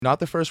Not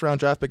the first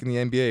round draft pick in the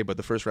NBA, but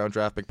the first round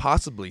draft pick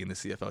possibly in the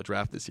CFL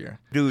draft this year.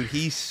 Dude,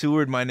 he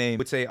sewered my name.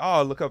 Would say,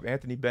 oh, look up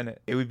Anthony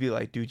Bennett. It would be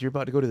like, dude, you're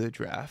about to go to the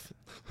draft.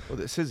 Well,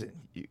 this isn't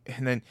you.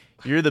 And then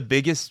you're the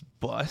biggest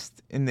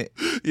bust in the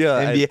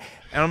NBA.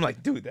 And I'm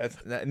like, dude,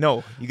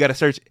 no. You got to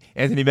search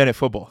Anthony Bennett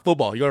football.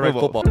 Football. You got to write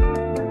football.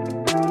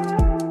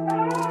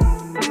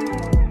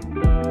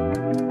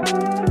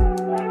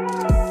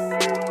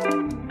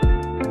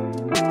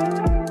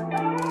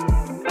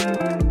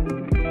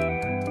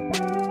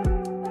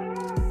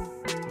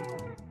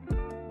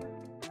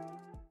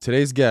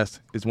 Today's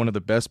guest is one of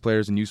the best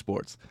players in youth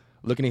sports.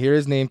 Looking to hear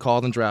his name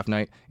called on draft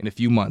night in a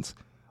few months.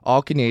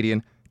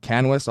 All-Canadian,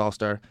 CanWest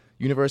All-Star,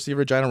 University of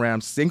Regina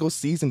Rams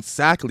single-season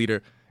sack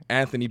leader,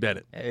 Anthony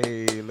Bennett.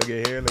 Hey, look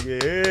at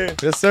here.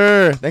 Yes,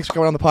 sir. Thanks for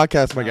coming on the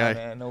podcast, my guy.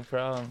 Man, no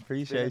problem.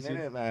 Appreciate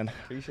you. Man.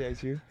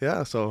 Appreciate you.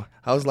 Yeah, so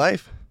how's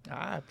life?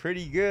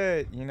 Pretty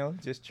good.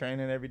 Just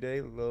training every day,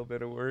 a little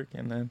bit of work,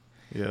 and then,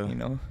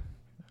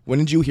 When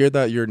did you hear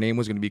that your name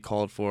was going to be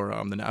called for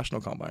the National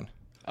Combine?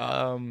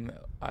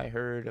 I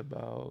heard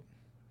about,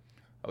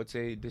 I would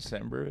say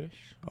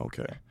December-ish.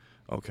 Okay.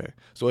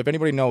 So if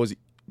anybody knows,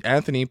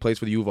 Anthony plays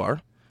for the U of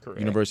R, Correct.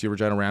 University of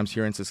Regina Rams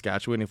here in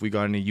Saskatchewan. If we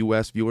got any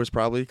U.S. viewers,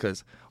 probably,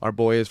 because our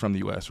boy is from the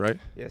U.S., right?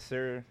 Yes,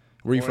 sir.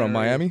 Where are you from,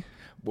 Miami?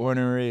 Born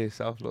and raised,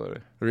 South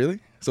Florida. Really?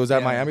 So is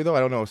that Miami, though? I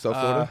don't know. South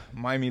Florida?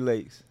 Miami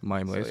Lakes.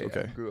 Miami Lakes,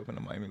 okay. I grew up in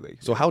the Miami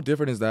Lakes. So how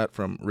different is that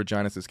from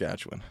Regina,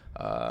 Saskatchewan?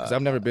 Because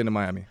I've never been to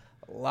Miami.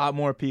 A lot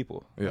more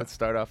people. Yeah. Let's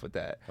start off with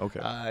that.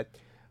 Okay.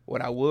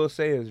 What I will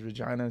say is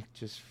Regina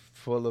just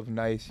full of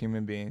nice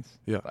human beings.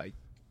 Yeah. Like,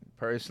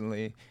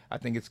 personally, I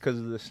think it's because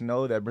of the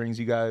snow that brings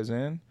you guys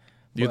in.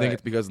 Do you think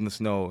it's because of the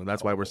snow?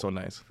 That's why we're so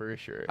nice? For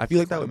sure. I feel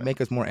like that would make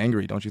us more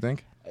angry, don't you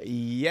think?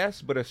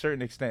 Yes, but a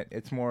certain extent.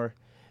 It's more,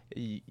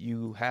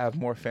 you have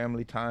more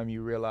family time.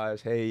 You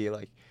realize, hey,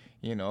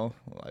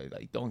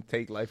 don't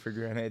take life for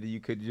granted. You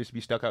could just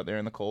be stuck out there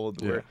in the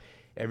cold where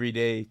every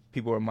day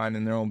people are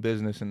minding their own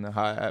business in the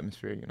high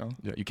atmosphere,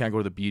 Yeah, you can't go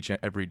to the beach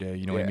every day,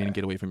 you know what I mean, and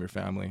get away from your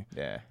family.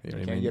 Yeah. You know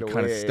what I mean? You're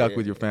kind of stuck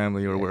with your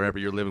family or wherever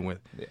you're living with.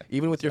 Yeah,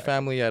 Even with your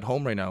family at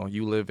home right now,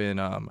 you live in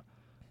a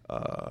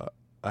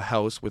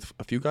house with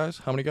a few guys?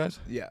 How many guys?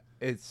 Yeah,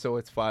 it's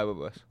 5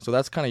 of us. So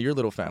that's kind of your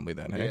little family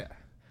then, hey? Yeah.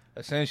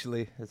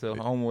 Essentially, it's a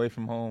home away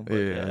from home. But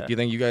Yeah. Do you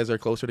think you guys are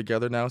closer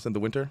together now since the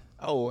winter?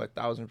 Oh,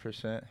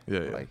 1,000%.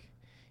 Yeah.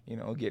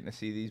 Getting to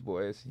see these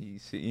boys, you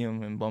see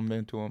them and bump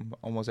into them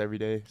almost every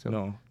day. So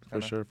No,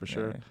 for sure.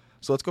 Yeah.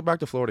 So let's go back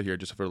to Florida here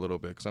just for a little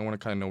bit because I want to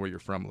kind of know where you're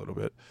from a little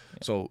bit. Yeah.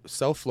 So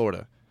South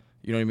Florida,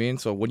 you know what I mean?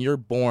 So when you're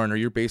born, are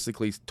you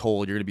basically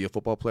told you're going to be a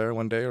football player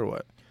one day or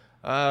what?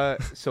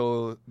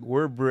 So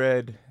we're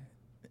bred,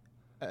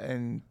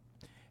 and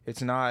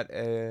it's not,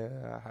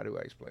 how do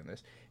I explain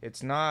this? It's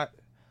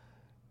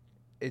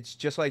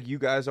just like you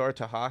guys are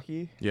to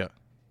hockey. Yeah.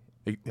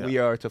 We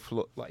are to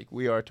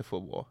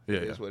football. Yeah,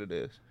 is what it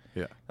is.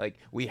 Yeah. Like,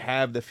 we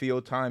have the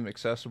field time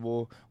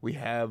accessible. We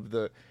have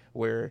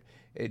where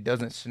it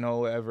doesn't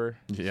snow ever.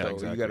 Yeah, so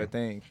exactly. you got to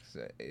think,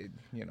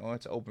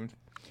 it's open.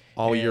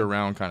 All year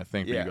round kind of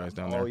thing for Yeah, you guys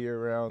down there. all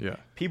year round. Yeah.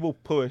 People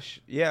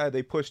push. Yeah,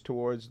 they push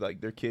towards,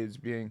 their kids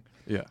being,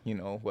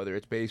 whether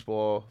it's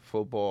baseball,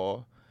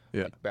 football,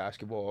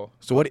 basketball.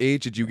 So what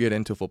age did you get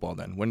into football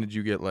then? When did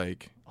you get,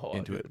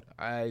 into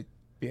it?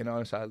 Being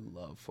honest, I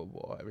love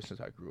football ever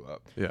since I grew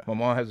up. Yeah. My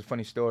mom has a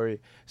funny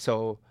story.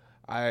 So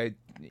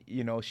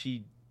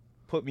she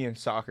put me in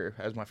soccer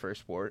as my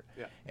first sport.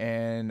 Yeah.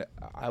 And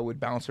I would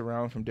bounce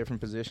around from different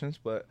positions.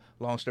 But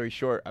long story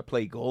short, I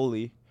play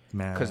goalie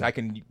because I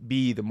can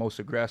be the most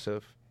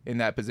aggressive in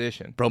that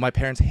position. Bro, my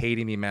parents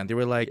hated me, man. They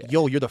were like,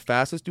 yo, you're the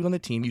fastest dude on the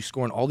team. You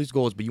scoring all these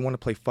goals, but you want to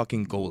play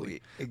fucking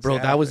goalie. Exactly. Bro,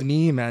 that was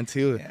me, man,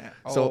 too. Yeah.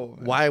 So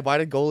why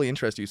did goalie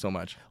interest you so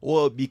much?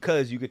 Well,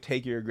 because you could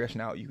take your aggression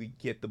out. You could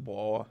get the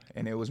ball,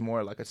 and it was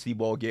more like a see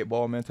ball, get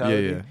ball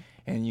mentality. Yeah.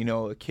 And,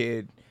 a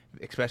kid,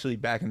 especially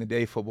back in the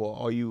day, football,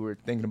 all you were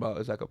thinking about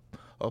is like a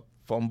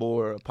fumble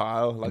or a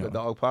pile, like a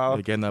dog pile.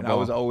 Getting that ball. I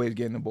was always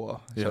getting the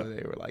ball. Yeah. So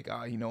they were like,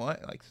 you know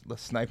what?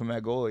 Let's snipe him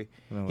at goalie.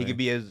 No he way. could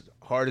be as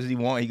hard as he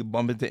wants. He could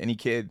bump into any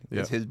kid.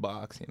 It's his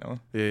box,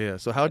 Yeah.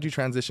 So how did you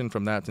transition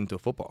from that into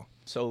football?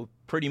 So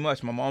pretty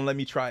much, my mom let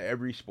me try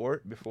every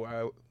sport before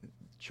I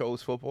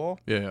chose football.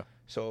 Yeah.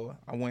 So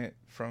I went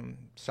from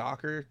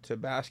soccer to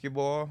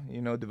basketball,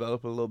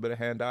 developed a little bit of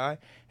hand-eye.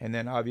 And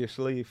then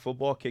obviously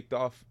football kicked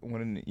off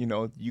when,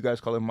 you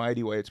guys call it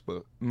Mighty Mites,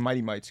 but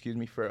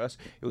for us,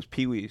 it was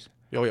Pee-wees.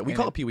 Oh, yeah. We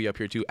call it Pee-wee up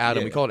here, too.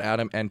 Adam. Yeah. We call it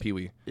Adam and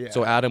Pee-wee. Yeah.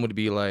 So Adam would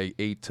be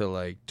 8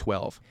 to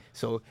 12.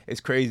 So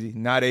it's crazy.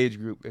 Not age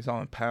group. It's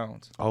on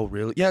pounds. Oh,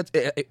 really? Yeah.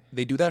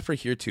 They do that for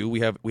here, too. We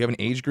have an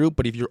age group,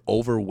 but if you're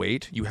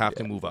overweight, you have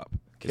to move up.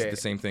 Is it the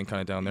same thing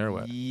kind of down there or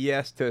what?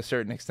 Yes, to a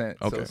certain extent.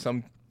 Okay. So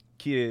some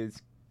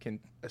kids can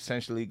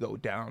essentially go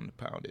down the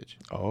poundage.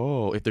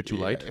 Oh, if they're too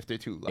light? If they're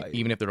too light.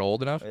 Even if they're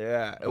old enough?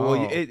 Yeah. Oh.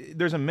 Well,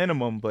 there's a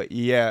minimum, but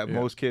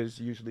most kids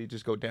usually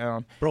just go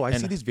down. Bro, I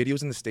see these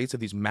videos in the States of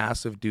these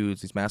massive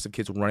dudes, these massive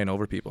kids running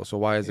over people. So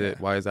why is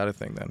that a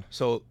thing then?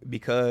 So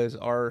because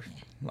our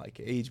like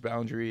age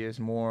boundary is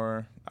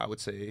more, I would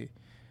say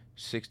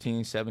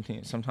 16,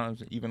 17,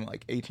 sometimes even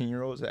like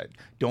 18-year-olds that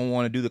don't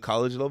want to do the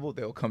college level,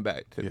 they'll come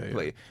back to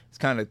play. Yeah. It's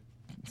kind of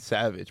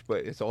savage,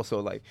 but it's also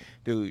like,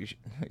 dude,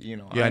 you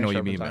know. Yeah, I know what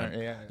you mean, man.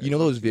 Yeah, you know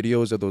those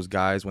videos of those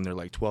guys when they're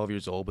like 12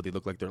 years old, but they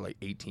look like they're like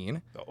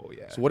 18? Oh,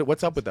 yeah. So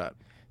what's up with that?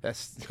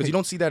 That's because you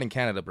don't see that in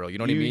Canada, bro. You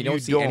know what I mean? You don't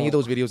see any of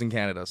those videos in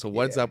Canada. So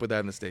what's up with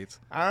that in the States?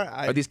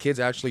 Are these kids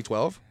actually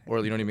 12? Or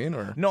you know what I mean?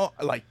 Or no,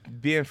 like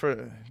being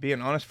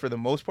honest, for the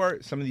most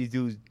part, some of these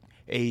dudes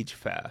age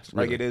fast.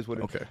 Really? Like it is what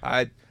it is.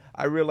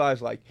 I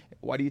realize, like,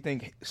 why do you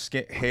think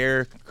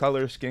hair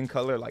color, skin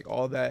color, like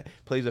all that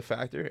plays a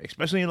factor?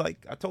 Especially like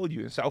I told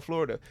you in South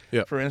Florida,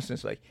 for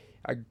instance, like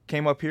I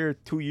came up here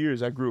 2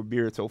 years, I grew a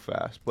beard so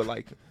fast, but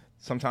like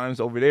sometimes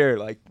over there,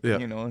 like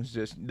you know, it's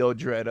just they'll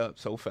dread up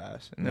so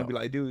fast, and they'll be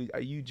like, dude,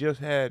 you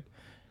just had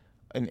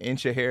an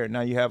inch of hair,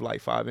 now you have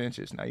like 5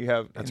 inches, now you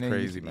have. That's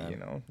crazy, man. You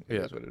know,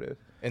 that's what it is.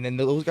 And then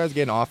those guys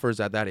getting offers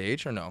at that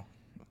age or no?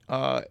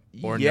 Or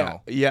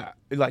no? Yeah,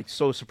 like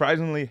so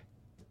surprisingly,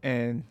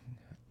 and.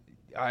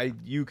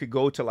 You could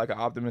go to like an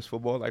Optimist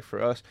football. Like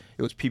for us,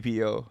 it was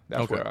PPO.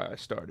 That's where I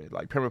started.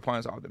 Like Pembroke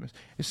Pines Optimist,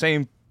 the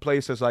same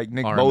place as like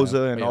Nick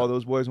Boza and all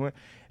those boys went.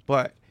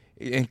 But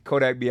and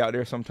Kodak be out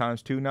there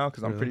sometimes too now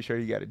because I'm pretty sure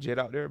you got a jet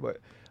out there.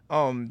 But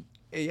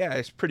yeah,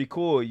 it's pretty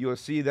cool. You'll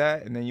see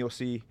that, and then you'll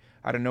see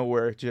out of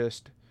nowhere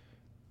just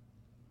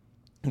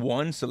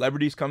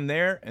celebrities come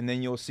there, and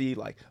then you'll see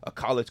like a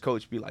college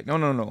coach be like,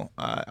 no,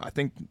 I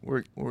think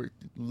we're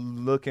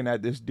looking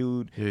at this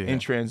dude in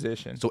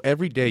transition. So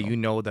every day you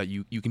know that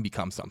you can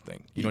become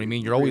something. You know what I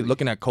mean? You're always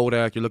looking at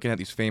Kodak, you're looking at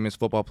these famous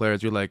football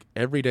players, you're like,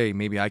 every day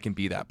maybe I can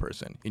be that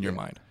person in your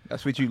mind.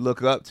 That's what you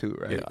look up to,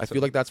 right? Yeah, I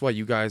feel like that's why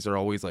you guys are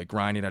always like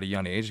grinding at a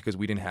young age, because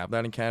we didn't have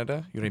that in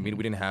Canada. You know what I mean?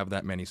 We didn't have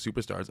that many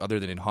superstars other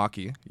than in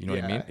hockey. You know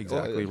what I mean?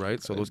 Exactly,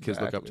 right? So those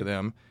kids look up to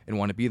them and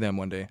want to be them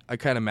one day. I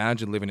can't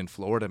imagine living in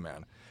Florida,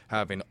 man.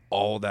 Having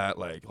all that,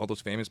 like all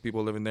those famous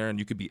people living there, and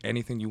you could be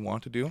anything you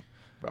want to do.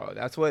 Bro,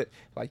 that's what,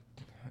 like,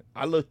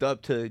 I looked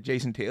up to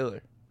Jason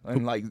Taylor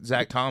and like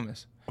Zach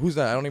Thomas. Who's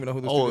that? I don't even know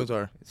who those dudes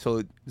are.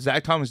 So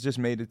Zach Thomas just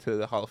made it to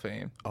the Hall of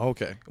Fame. Oh,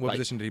 okay. What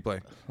position did he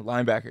play?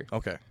 Linebacker.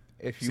 Okay.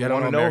 If you I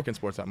don't know American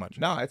sports that much.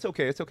 No, it's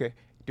okay. It's okay.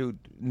 Dude,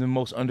 the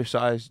most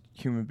undersized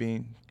human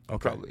being.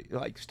 Probably,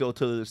 like, still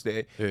to this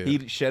day.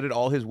 He shedded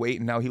all his weight,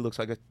 and now he looks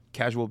like a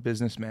casual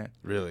businessman.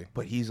 Really?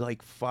 But he's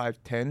like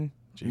 5'10".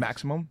 Jeez.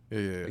 Maximum,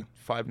 like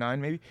 5'9"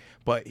 maybe,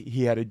 but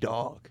he had a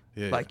dog.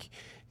 Like,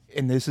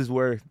 and this is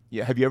where,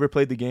 have you ever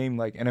played the game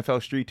like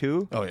NFL Street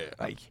 2? Oh yeah.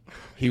 Like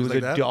he was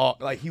like a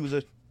dog, like he was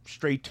a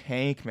straight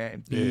tank,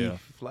 man.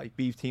 Beef, like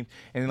beef team,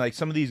 and like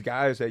some of these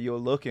guys that you'll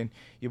look and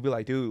you'll be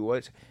like, dude,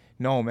 what's?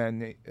 No,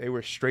 man, they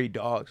were straight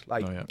dogs.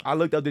 Like I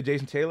looked up to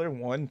Jason Taylor,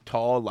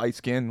 tall, light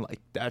skin, like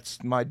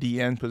that's my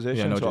DN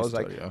position. Yeah, so I was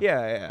like,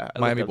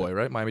 Miami boy,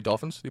 right? Miami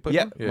Dolphins. You play?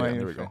 Yeah,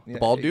 there we go. The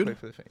bald dude.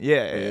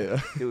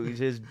 Yeah. Dude, he's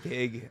just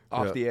big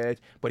off the edge,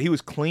 but he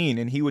was clean,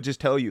 and he would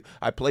just tell you,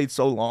 I played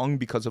so long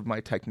because of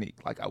my technique.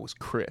 Like I was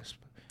crisp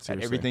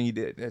at everything he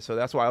did, and so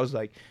that's why I was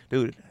like,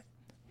 dude,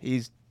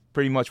 he's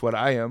pretty much what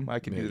I am. I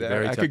can do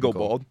that. I could go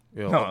bald.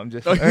 No, I'm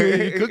just.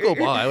 You could go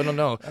bald. I don't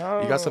know.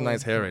 You got some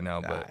nice hair right now,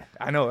 but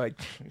I know, like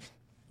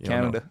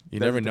Canada. You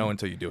never know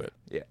until you do it.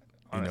 Yeah.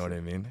 Honestly. You know what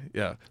I mean?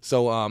 Yeah.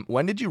 So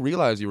when did you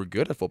realize you were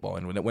good at football?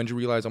 And when did you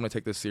realize I'm going to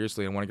take this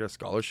seriously and want to get a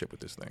scholarship with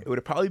this thing? It would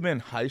have probably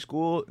been high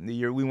school, the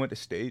year we went to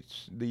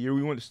States. It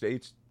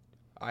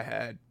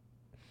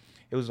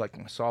was like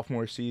my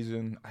sophomore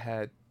season. I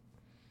had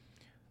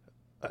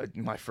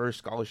my first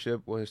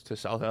scholarship was to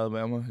South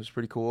Alabama. It was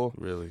pretty cool.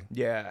 Really?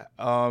 Yeah.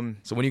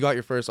 So when you got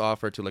your first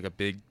offer to like a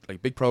big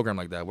program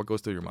like that, what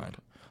goes through your mind?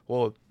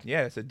 Well,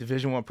 yeah, it's a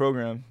Division I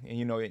program, and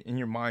you know, in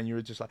your mind,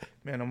 you're just like,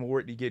 man, I'm gonna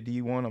work to get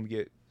D1. I'm gonna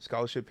get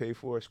scholarship paid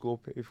for, school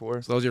paid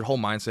for. So that was your whole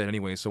mindset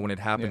anyway. So when it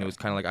happened, it was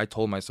kind of like I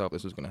told myself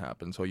this was gonna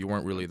happen. So you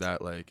weren't really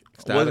that like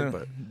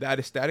ecstatic, that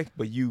ecstatic,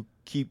 but you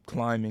keep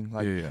climbing.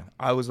 Like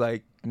I was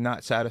like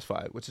not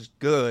satisfied, which is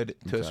good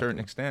to a certain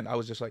extent. I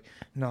was just like,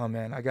 no,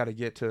 man, I gotta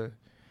get to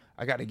UM.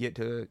 I got to get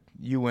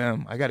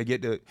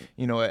to,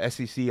 a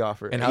SEC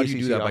offer. And how did you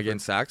do that? By getting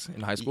sacks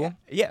in high school?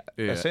 Yeah.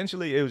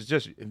 Essentially, it was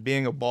just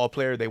being a ball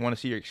player. They want to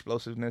see your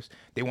explosiveness.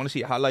 They want to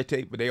see a highlight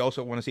tape, but they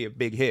also want to see a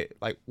big hit.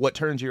 Like, what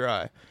turns your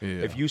eye? Yeah.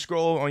 If you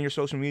scroll on your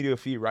social media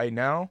feed right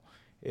now,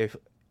 if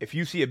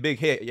you see a big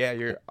hit,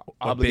 you're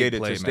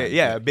obligated to stay. Man.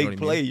 Yeah, a big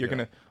play. You're going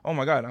to, oh,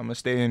 my God, I'm going to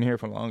stay in here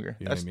for longer.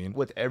 You know what I mean?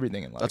 With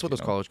everything in life. That's what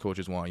those college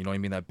coaches want. You know what I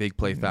mean? That big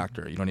play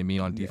factor. You know what I mean?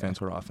 On defense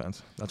or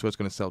offense. That's what's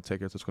going to sell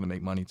tickets. It's going to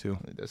make money, too.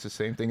 That's the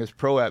same thing as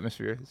pro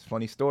atmosphere. It's a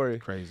funny story.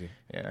 Crazy.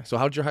 Yeah. So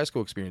how did your high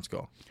school experience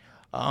go?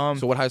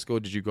 So what high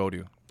school did you go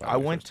to? I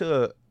went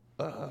to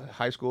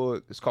high school.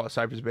 It's called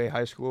Cypress Bay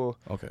High School.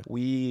 Okay.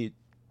 We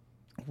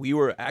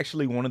were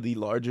actually one of the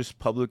largest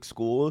public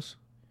schools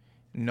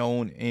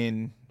known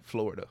in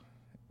Florida.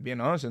 Being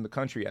honest, in the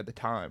country at the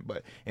time,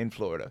 but in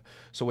Florida.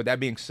 So with that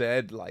being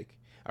said, like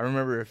I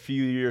remember a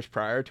few years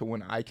prior to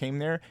when I came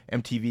there,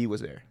 MTV was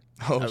there.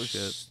 Oh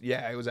shit!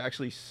 Yeah, it was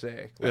actually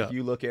sick. Like Yeah.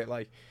 you look at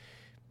like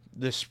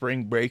the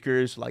Spring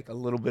Breakers, like a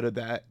little bit of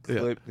that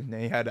clip, and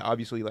they had to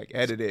obviously like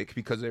edit it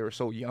because they were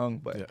so young.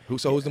 But Yeah.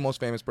 Who's the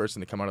most famous person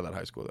to come out of that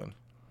high school then?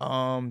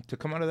 to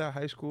come out of that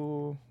high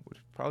school was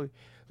probably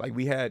like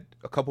we had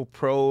a couple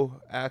pro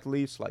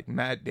athletes like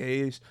Matt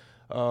Days,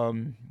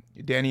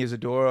 Danny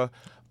Isadora,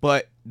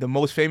 but the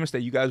most famous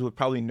that you guys would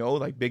probably know,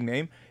 like big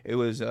name, it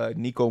was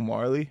Nico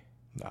Marley.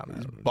 Nah,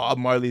 man. Bob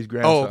Marley's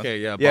grandson. Oh, okay,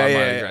 yeah, Bob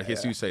Marley. I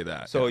guess you say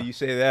that. So yeah. you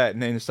say that,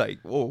 and then it's like,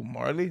 oh,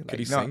 Marley? Like, Could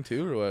he sing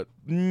too, or what?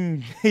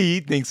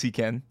 He thinks he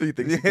can. He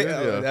thinks he can?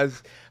 Yeah.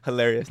 That's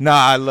hilarious. Nah,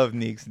 I love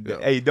Neeks. Yeah.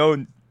 Hey,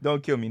 don't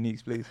kill me,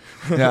 Neeks, please.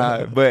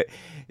 Nah, but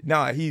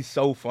he's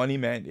so funny,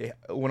 man.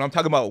 When I'm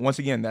talking about, once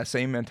again, that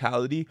same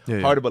mentality,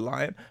 heart of a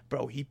lion,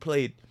 bro, he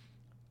played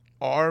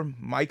our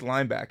Mike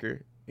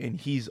linebacker, and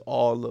he's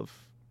all of,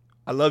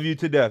 I love you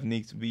to death,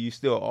 Neeks, but you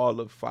still all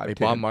of 5'10". Hey,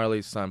 Bob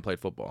Marley's son played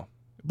football.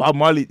 Bob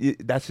Marley,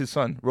 that's his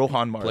son,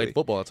 Rohan Marley. Played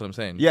football, that's what I'm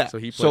saying. Yeah. So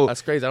he played, So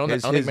that's crazy. I don't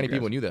think many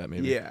people knew that,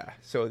 maybe. Yeah,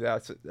 so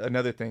that's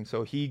another thing.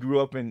 So he grew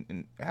up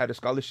and had a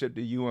scholarship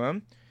to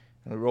UM,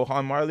 and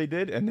Rohan Marley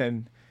did, and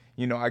then,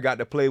 I got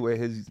to play with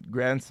his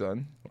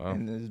grandson,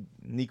 and his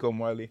Nico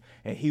Marley,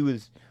 and he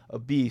was a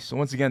beast. So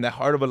once again, that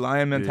heart of a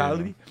lion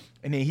mentality,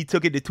 and then he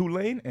took it to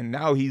Tulane, and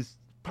now he's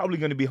probably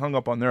going to be hung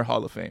up on their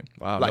Hall of Fame.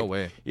 Wow, no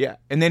way. Yeah,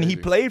 and then he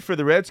played for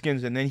the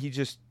Redskins, and then he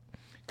just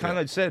kind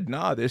of said,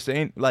 nah, this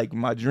ain't like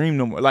my dream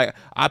no more. Like,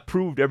 I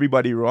proved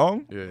everybody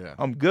wrong. Yeah.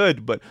 I'm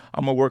good, but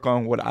I'm going to work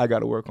on what I got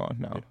to work on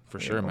now. Yeah, for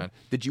sure, man.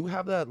 Did you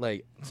have that,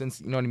 like, since,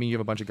 you know what I mean, you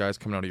have a bunch of guys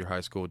coming out of your high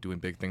school doing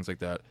big things like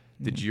that.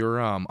 Did your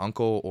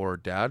uncle or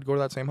dad go to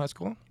that same high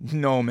school?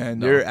 No, man.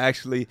 No. They're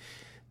actually,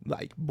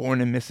 like,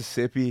 born in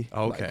Mississippi.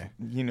 Oh, okay.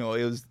 Like,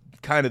 it was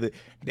kind of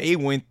they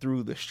went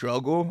through the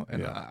struggle,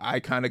 and I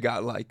kind of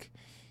got, like,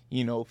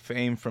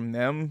 fame from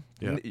them.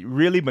 Yeah.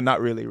 Really, but not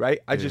really, right?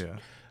 I just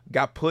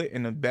got put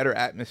in a better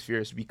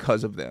atmospheres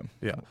because of them.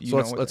 Yeah. So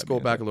let's go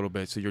back a little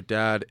bit. So your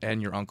dad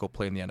and your uncle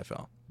played in the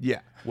NFL.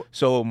 Yeah.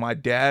 So my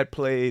dad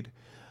played,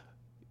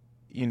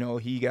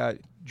 he got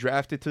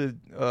drafted to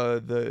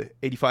the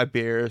 85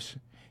 Bears.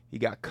 He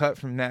got cut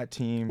from that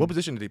team. What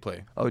position did he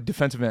play? Oh,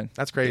 defensive end.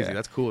 That's crazy. Yeah.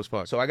 That's cool as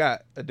fuck. So I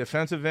got a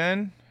defensive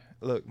end.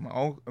 Look,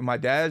 my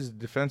dad's a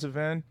defensive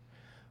end.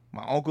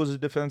 My uncle's a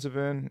defensive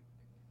end.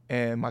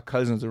 And my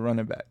cousin's a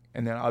running back.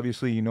 And then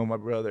obviously, my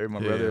brother. My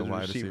brother is a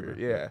receiver.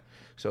 Yeah.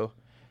 So,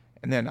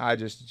 and then I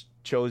just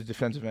chose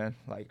defensive end.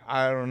 Like,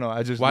 I don't know.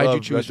 I just Why did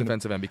you choose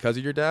defensive end? Because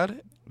of your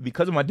dad?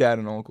 Because of my dad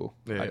and uncle.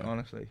 Yeah. Like,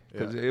 honestly.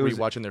 Because were you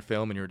watching their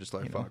film and you were just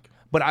like, fuck.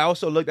 But I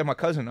also looked at my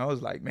cousin. I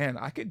was like, man,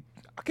 I could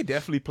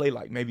definitely play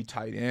like maybe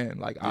tight end.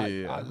 Like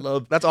I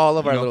love. That's all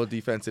of our little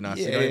defense in us.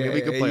 Yeah, you know what I mean?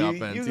 We could play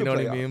offense. You know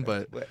what I mean?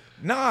 But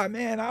nah,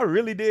 man, I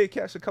really did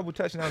catch a couple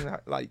touchdowns.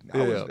 Like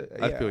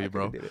I feel you,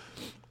 bro.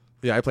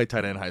 Yeah, I played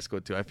tight end in high school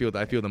too. I feel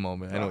the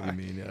moment. I know what you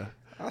mean. Yeah.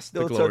 I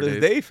still to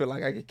this day feel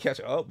like I could catch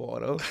an up ball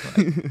though.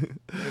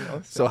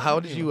 Like, so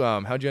how'd you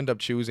end up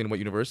choosing what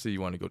university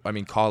you want to go? I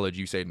mean, college.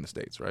 You stayed in the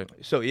States, right?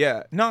 So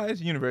yeah, no, it's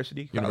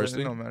university.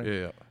 University. College, it don't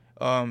matter.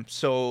 Yeah.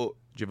 So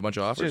did you have a bunch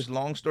of offers? Just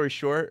long story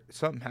short,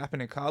 something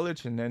happened in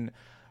college, and then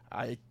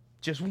I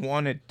just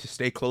wanted to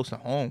stay close to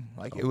home.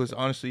 Like it was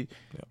honestly,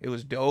 it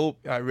was dope.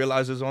 I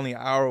realized it was only an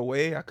hour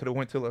away. I could have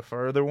went to a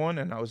further one,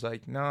 and I was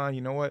like, nah,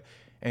 you know what?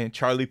 And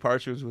Charlie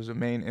Partridge was a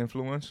main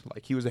influence.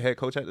 Like he was the head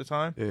coach at the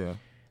time. Yeah.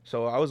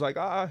 So I was like,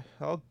 I'll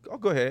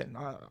go ahead.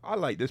 I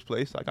like this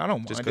place. Like I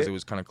don't mind just because it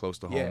was kind of close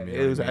to home. Yeah,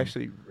 it was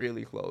actually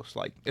really close.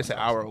 Like it's an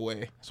hour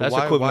away. So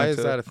why is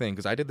that a thing?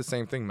 Because I did the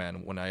same thing,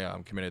 man. When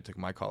I committed to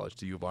my college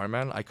to U of R,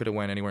 man, I could have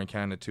went anywhere in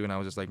Canada too, and I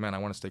was just like, man, I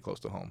want to stay close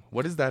to home.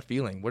 What is that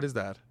feeling? What is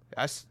that?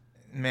 That's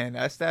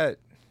that.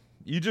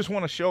 You just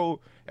want to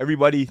show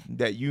everybody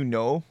that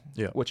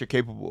what you're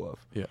capable of.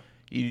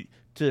 Yeah.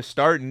 To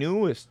start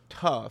new is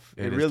tough.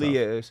 It really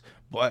is.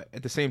 But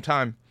at the same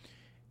time,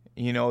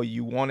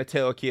 you want to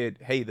tell a kid,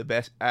 hey, the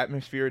best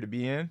atmosphere to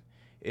be in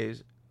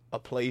is a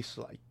place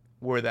like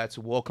where that's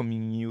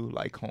welcoming you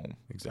like home.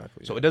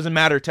 Exactly. So it doesn't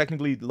matter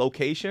technically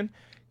location,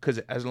 because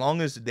as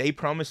long as they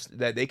promise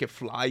that they could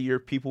fly your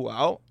people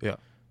out, at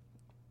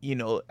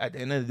the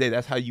end of the day,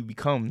 that's how you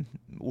become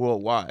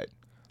worldwide.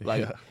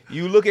 Like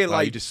you look at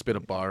you just spit a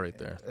bar right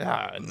there.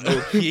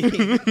 No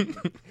key.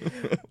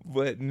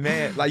 But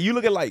man, like you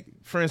look at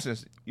for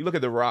instance, you look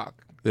at The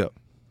Rock. Yeah.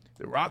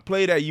 The Rock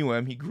played at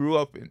UM. He grew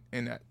up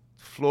in that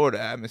Florida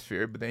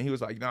atmosphere, but then he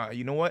was like, nah,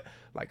 you know what?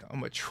 Like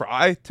I'm gonna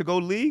try to go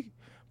league.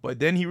 But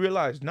then he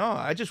realized, no,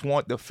 I just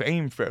want the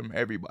fame from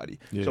everybody.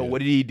 Yeah. So what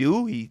did he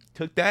do? He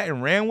took that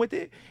and ran with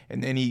it,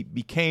 and then he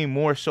became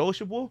more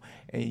sociable.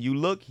 And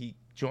he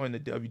joined the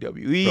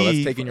WWE. Bro,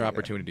 that's taking your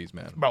opportunities,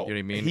 man. Bro, you know what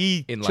I mean?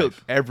 He took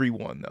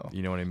everyone, though.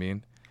 You know what I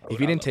mean? If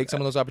he didn't take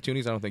some of those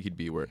opportunities, I don't think he'd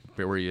be where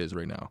he is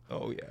right now.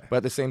 Oh, yeah. But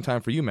at the same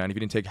time, for you, man, if you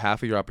didn't take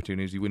half of your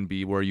opportunities, you wouldn't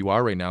be where you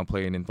are right now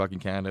playing in fucking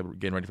Canada,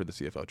 getting ready for the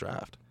CFL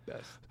draft.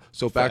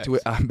 So back to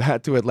it.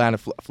 Back to Atlanta,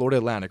 Florida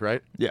Atlantic,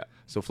 right? Yeah.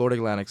 So Florida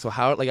Atlantic. So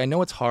how? Like I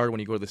know it's hard when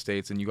you go to the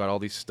States and you got all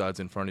these studs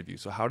in front of you.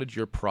 So how did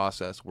your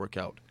process work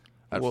out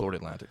at Florida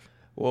Atlantic?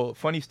 Well,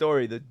 funny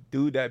story. The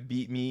dude that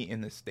beat me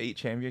in the state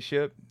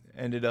championship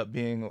ended up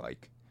being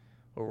like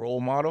a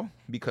role model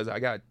because I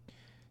got,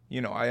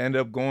 I ended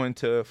up going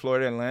to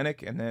Florida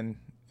Atlantic and then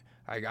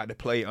I got to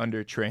play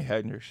under Trey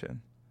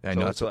Henderson. Yeah,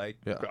 so it's like,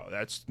 yeah. bro,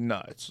 that's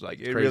nuts. Like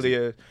it crazy. really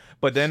is.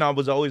 But then I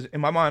was always in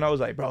my mind. I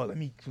was like, bro, let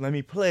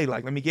me play.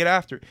 Like let me get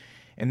after it.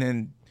 And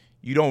then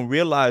you don't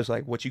realize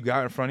like what you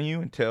got in front of you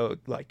until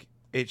like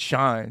it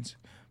shines.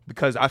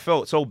 Because I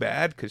felt so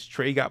bad because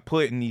Trey got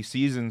put in these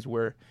seasons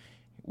where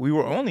we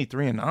were only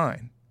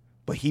 3-9,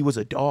 but he was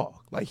a dog.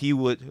 Like he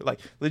would like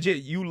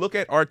legit. You look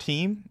at our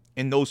team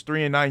in those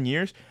 3-9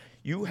 years,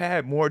 you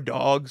had more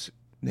dogs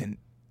than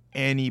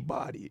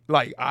anybody.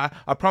 Like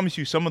I promise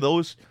you, some of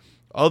those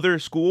other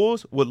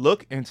schools would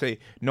look and say,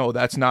 no,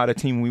 that's not a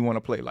team we want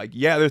to play. Like,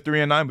 yeah, they're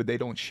 3-9, but they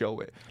don't show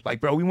it.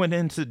 Like, bro, we went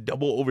into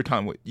double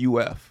overtime with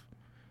UF.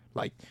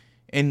 Like,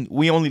 and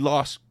we only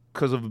lost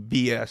because of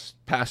BS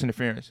pass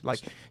interference. Like,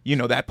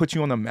 that puts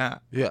you on the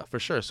map. Yeah, for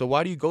sure. So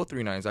why do you go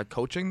 3-9? Is that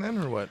coaching then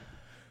or what?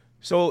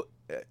 So,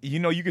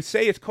 you could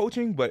say it's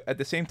coaching, but at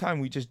the same time,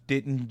 we just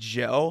didn't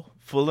gel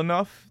full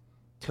enough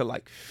to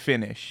like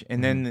finish.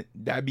 And then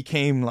that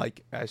became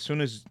like, as soon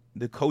as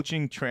the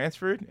coaching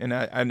transferred, and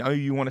I know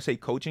you want to say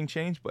coaching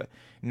change, but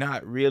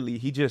not really.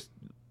 He just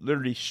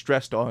literally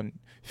stressed on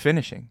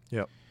finishing.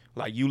 Yep.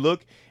 Like you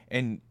look,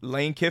 and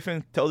Lane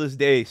Kiffin till this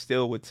day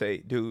still would say,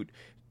 dude,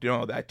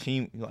 that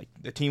team, like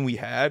the team we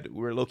had,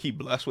 we're low-key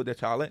blessed with the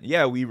talent.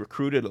 Yeah, we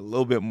recruited a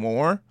little bit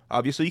more,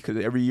 obviously, because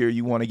every year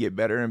you want to get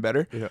better and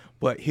better. Yeah.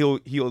 But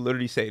he'll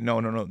literally say, no,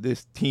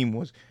 this team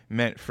was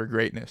meant for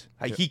greatness.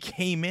 Like he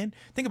came in,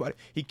 think about it.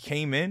 He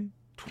came in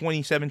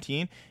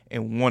 2017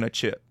 and won a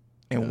chip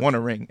and won a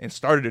ring and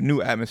started a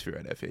new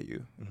atmosphere at FAU.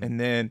 Mm-hmm. And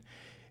then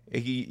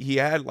he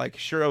had like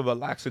sure of a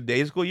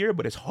lackadaisical year,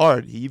 but it's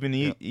hard. Even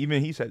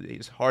he said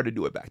it's hard to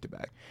do it back to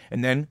back.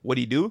 And then what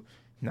he do?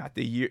 Not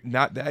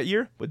that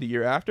year, but the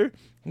year after.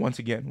 Once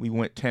again, we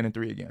went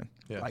 10-3 again.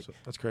 Yeah, like, so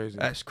that's crazy.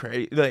 That's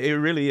crazy. Like, it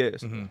really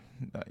is. Mm-hmm.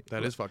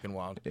 That is fucking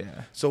wild.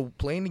 Yeah. So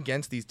playing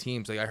against these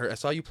teams, like I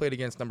saw you played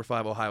against number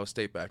 5 Ohio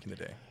State back in the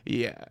day.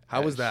 Yeah.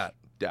 How was that?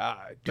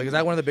 Like, is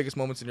that one of the biggest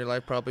moments in your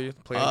life? Probably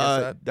playing against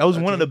that. That was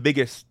one of the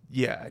biggest.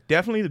 Yeah,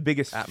 definitely the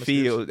biggest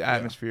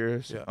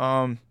atmospheres.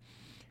 Yeah.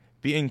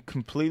 Being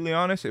completely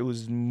honest, it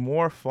was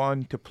more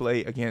fun to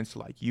play against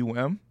like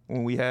when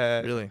we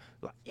had. Really?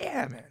 Like,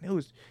 yeah, man. It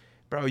was.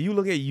 Bro, you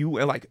look at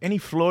like any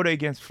Florida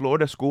against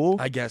Florida school.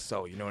 I guess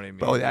so. You know what I mean?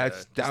 Bro,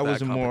 that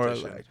was more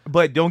like.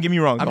 But don't get me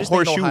wrong.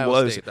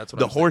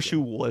 The horseshoe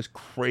was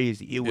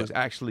crazy. It was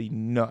actually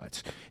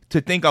nuts. To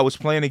think I was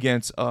playing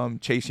against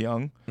Chase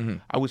Young. Mm-hmm.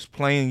 I was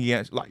playing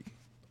against like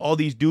all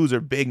these dudes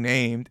are big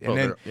named, and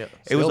then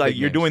it was like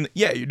you're doing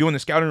the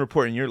scouting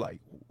report, and you're like,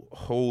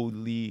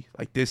 holy,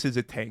 like this is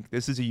a tank.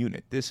 This is a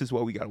unit. This is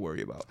what we got to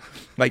worry about.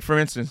 Like for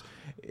instance.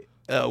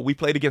 We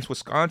played against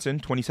Wisconsin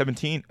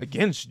 2017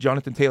 against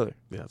Jonathan Taylor.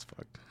 Yeah, that's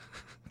fucked.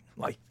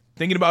 Like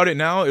thinking about it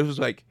now, it was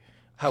like,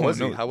 how was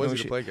it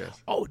to play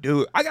against? Oh,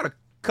 dude, I got a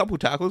couple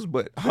tackles,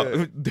 but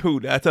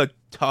dude, that's a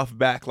tough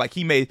back. Like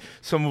he made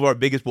some of our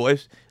biggest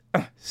boys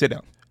sit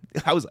down.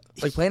 I was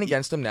like playing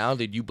against him now.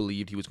 Did you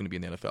believe he was going to be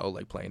in the NFL?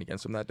 Like playing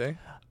against him that day?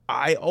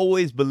 I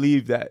always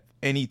believed that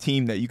any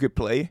team that you could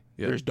play,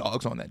 there's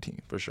dogs on that team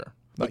for sure.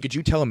 Like, could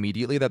you tell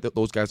immediately that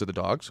those guys are the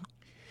dogs?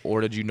 Or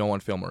did you know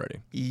on film already?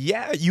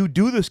 Yeah, you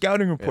do the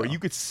scouting report. Yeah. You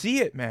could see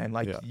it, man.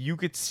 Like you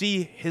could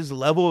see his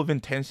level of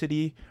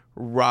intensity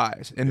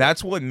rise, and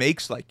that's what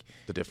makes like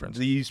the difference.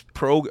 These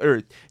pro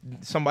or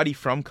somebody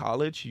from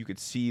college, you could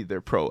see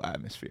their pro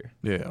atmosphere.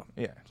 Yeah,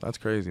 that's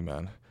crazy,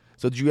 man.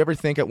 So did you ever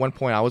think at one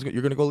point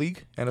you're gonna go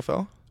league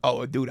NFL?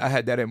 Oh, dude, I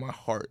had that in my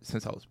heart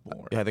since I was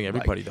born. Yeah, I think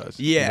everybody does.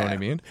 Yeah, you know what I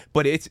mean.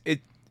 But it's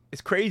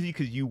crazy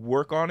because you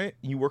work on it.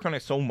 You work on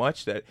it so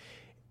much that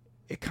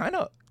it kind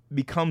of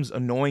becomes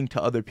annoying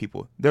to other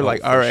people. They're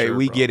like, all right,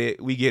 we get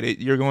it.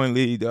 You're going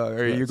lead,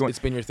 or you're going. It's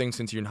been your thing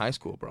since you're in high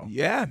school, bro.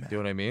 Yeah, man. You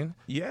know what I mean?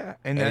 Yeah,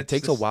 and it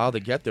takes a while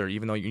to get there.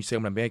 Even though you say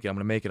I'm gonna make it,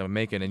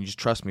 and you just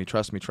trust me.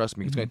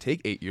 Mm-hmm. It's gonna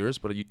take 8 years,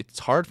 but it's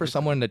hard for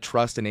someone to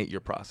trust an 8-year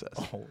process.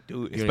 Oh,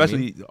 dude,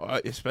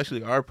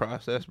 especially our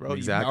process, bro.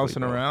 Exactly, you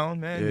bouncing around,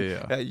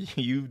 man. Yeah.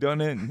 You've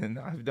done it, and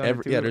I've done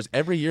it too. Yeah,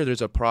 every year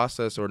there's a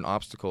process or an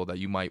obstacle that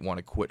you might want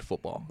to quit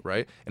football,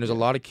 right? And there's a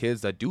lot of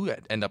kids that do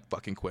end up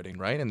fucking quitting,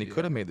 right? And they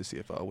could have made the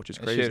CFL, which is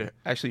crazy. Shit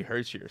actually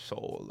hurts your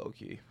soul, low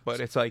key. But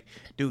it's like,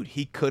 dude,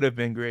 he could have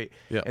been great.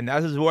 Yeah. And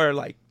that is where,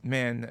 like,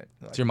 man,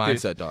 like, it's your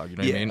mindset, dog. You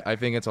know what I mean? I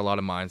think it's a lot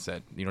of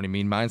mindset. You know what I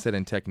mean? Mindset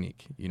and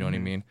technique. You know what I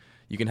mean?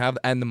 You can have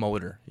and the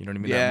motor. You know what I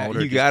mean? Yeah, that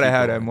motor, you gotta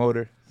have that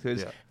motor.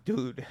 Because,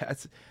 dude,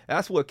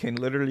 that's what can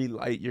literally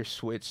light your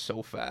switch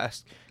so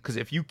fast. Because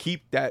if you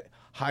keep that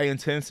high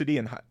intensity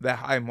and that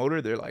high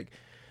motor, they're like,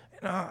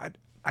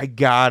 I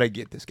gotta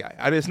get this guy.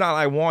 It's not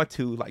I want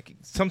to. Like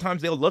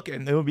sometimes they'll look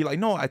and they'll be like,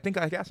 no, I think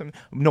I got something.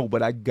 No,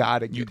 but I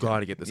gotta get. You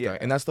gotta get this guy,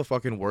 and that's the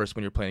fucking worst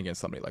when you're playing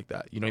against somebody like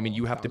that. You know what I mean?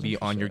 You have to be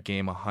on your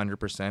game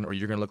 100%, or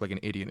you're gonna look like an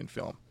idiot in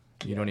film.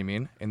 You know what I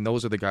mean? And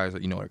those are the guys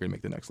that you know are gonna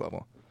make the next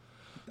level.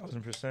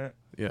 1000%.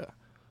 Yeah.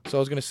 So I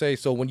was gonna say,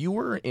 so when you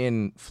were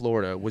in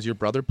Florida, was your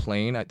brother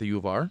playing at the U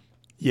of R?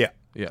 Yeah.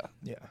 Yeah.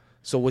 Yeah.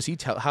 So was he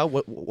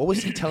what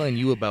was he telling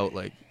you about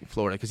like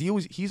Florida? Because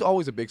he's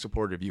always a big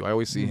supporter of you. I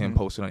always see him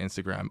posting on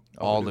Instagram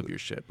all of your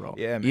shit, bro.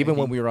 Yeah, man, even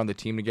when we were on the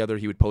team together,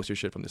 he would post your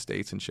shit from the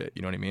States and shit.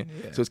 You know what I mean?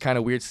 Yeah. So it's kind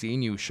of weird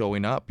seeing you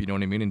showing up. You know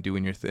what I mean, and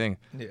doing your thing.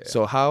 Yeah.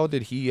 So how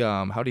did he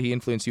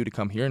influence you to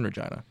come here in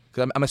Regina?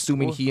 Because I'm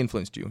assuming he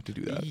influenced you to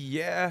do that.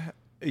 Yeah,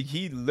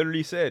 he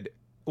literally said.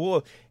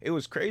 Well, it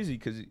was crazy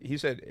because he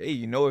said, hey,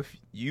 you know, if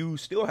you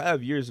still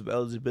have years of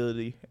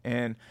eligibility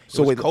and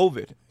so wait,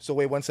 COVID. So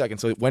wait 1 second.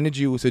 So did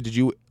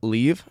you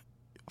leave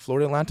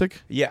Florida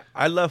Atlantic? Yeah,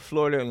 I left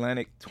Florida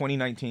Atlantic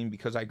 2019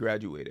 because I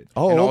graduated.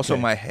 Oh, and okay. also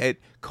my head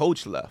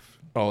coach left.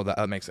 Oh,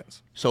 that makes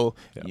sense. So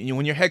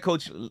when your head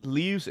coach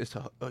leaves, it's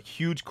a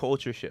huge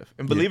culture shift.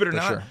 And believe it or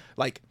not,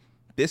 like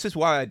this is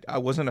why I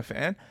wasn't a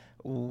fan.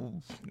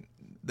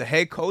 The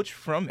head coach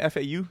from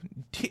FAU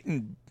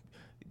didn't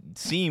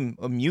seem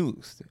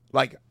amused.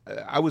 Like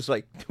I was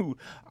like, dude,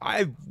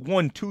 I've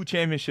won 2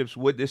 championships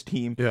with this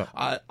team. Yeah,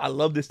 I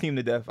love this team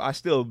to death. I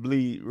still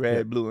bleed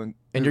red, blue, and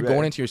you're red.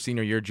 going into your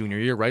senior year, junior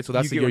year, right? So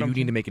that's the year you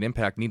need to make an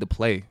impact, need to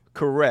play.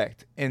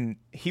 Correct. And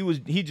he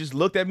just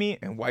looked at me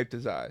and wiped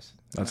his eyes.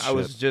 I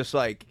was just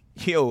like,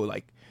 yo,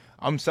 like,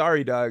 I'm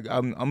sorry, dog.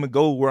 I'm gonna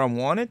go where I'm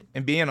wanted.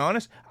 And being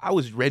honest, I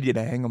was ready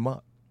to hang him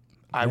up.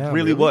 I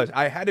really was.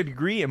 I had a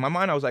degree in my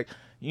mind. I was like,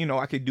 you know,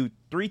 I could do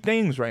 3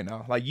 things right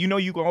now. Like, you know,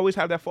 you can always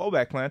have that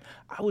fallback plan.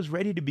 I was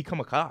ready to become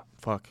a cop.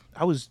 Fuck.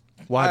 I was.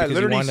 Why?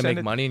 Because you wanted to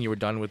make money and you were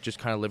done with just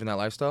kind of living that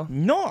lifestyle?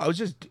 No, I was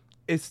just.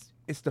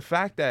 It's the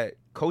fact that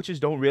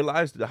coaches don't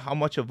realize how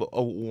much of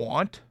a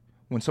want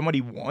when somebody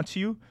wants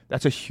you.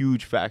 That's a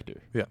huge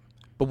factor. Yeah.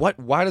 But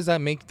why does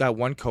that make that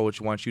one coach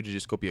want you to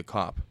just go be a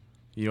cop?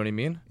 You know what I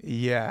mean?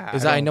 Yeah.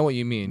 I know what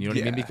you mean. You know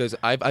what I mean? Because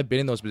I've been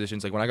in those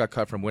positions. Like when I got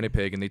cut from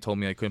Winnipeg and they told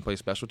me I couldn't play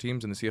special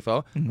teams in the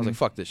CFL, I was like,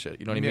 fuck this shit.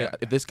 You know what I mean?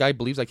 If this guy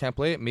believes I can't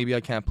play it, maybe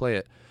I can't play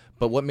it.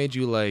 But what made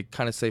you like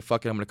kind of say,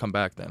 fuck it, I'm going to come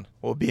back then?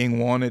 Well, being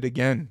wanted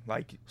again.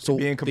 Like, so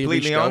being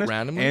completely honest,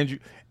 randomly?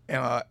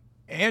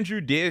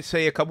 Andrew did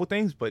say a couple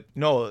things, but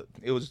no,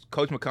 it was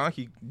Coach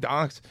McConkey,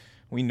 Donks.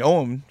 We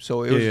know him.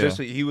 So it was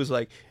just, he was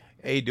like,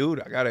 hey, dude,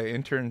 I got an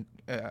intern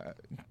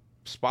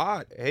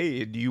spot.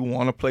 Hey, do you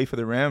want to play for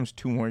the Rams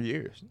 2 more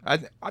years? I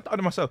thought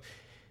to myself,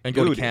 and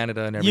go to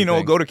Canada and everything. You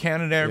know, go to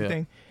Canada and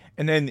everything.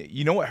 And then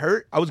you know what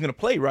hurt? I was gonna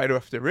play right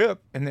off the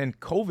rip, and then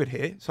COVID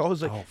hit. So I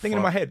was like thinking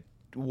in my head,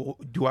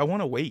 do I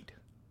want to wait?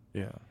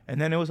 Yeah. And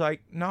then it was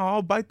like, no,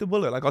 I'll bite the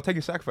bullet. Like I'll take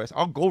a sacrifice.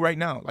 I'll go right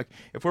now. Like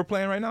if we're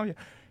playing right now,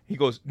 He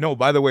goes, no.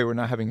 By the way, we're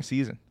not having a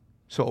season.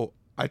 So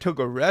I took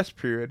a rest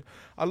period.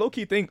 I low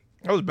key think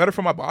that was better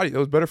for my body. That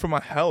was better for my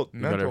health,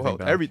 mental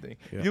health, everything.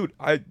 Yeah. Dude,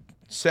 I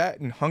sat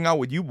and hung out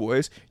with you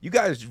boys. You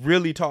guys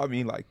really taught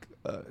me like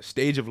a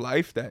stage of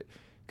life that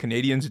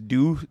Canadians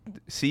do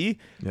see.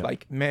 Yeah.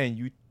 Like, man,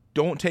 you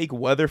don't take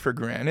weather for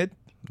granted.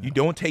 No. You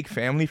don't take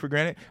family for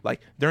granted.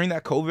 Like during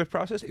that COVID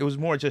process, it was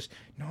more just,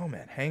 no,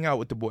 man, hang out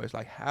with the boys,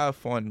 like have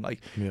fun,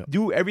 like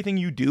do everything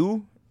you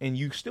do. And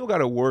you still got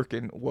to work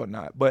and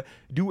whatnot, but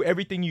do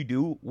everything you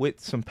do with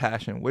some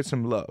passion, with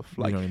some love,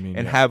 like, you know what I mean?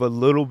 And have a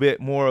little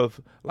bit more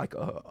of like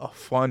a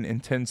fun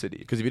intensity.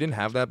 Because if you didn't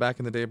have that back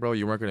in the day, bro,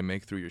 you weren't going to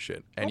make through your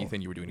shit.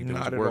 Anything you were doing,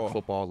 either it was work,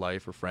 football,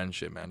 life, or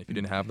friendship, man. If you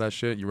didn't have that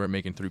shit, you weren't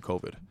making through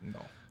COVID. No.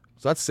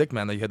 So that's sick,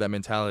 man, that you had that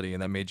mentality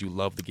and that made you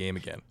love the game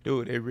again.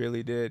 Dude, it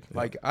really did.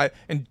 Yeah.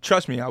 And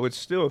trust me, I would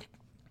still.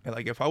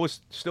 Like if I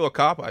was still a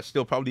cop, I'd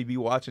still probably be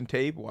watching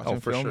tape, watching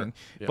film.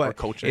 Sure. But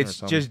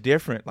it's just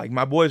different. Like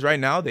my boys right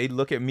now, they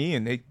look at me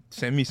and they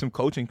send me some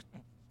coaching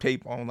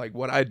tape on like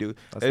what I do.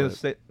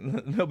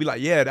 They'll be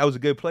like, "Yeah, that was a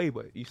good play,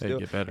 but you still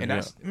get better." And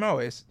that's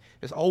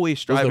it's always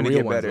striving to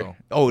get better.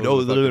 Though.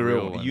 Those are the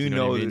real ones. You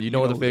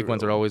know the fake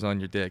ones are always on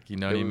your dick. You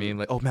know what I mean?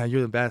 Like, oh man,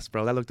 you're the best,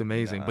 bro. That looked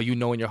amazing. But you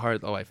know in your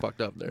heart, oh, I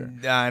fucked up there.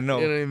 Yeah, I know.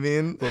 You know what I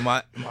mean? But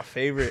my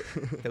favorite,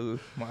 dude,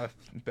 my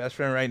best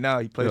friend right now,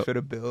 he plays for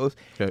the Bills.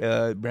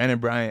 Okay. Brandon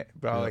Bryant,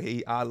 bro.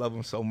 I love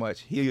him so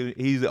much.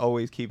 He's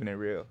always keeping it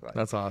real. Like,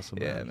 that's awesome.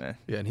 Yeah, man.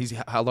 Yeah,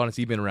 and how long has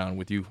he been around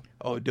with you?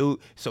 Oh, dude.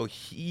 So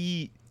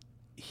he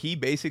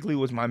basically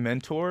was my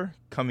mentor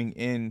coming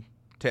in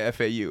to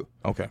FAU.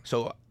 Okay.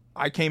 So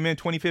I came in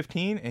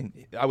 2015,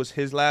 and I was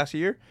his last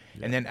year.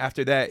 Yeah. And then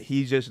after that,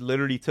 he just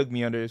literally took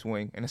me under his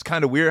wing. And it's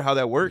kind of weird how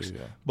that works,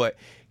 but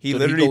he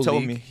literally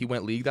told me. He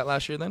went league that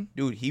last year then?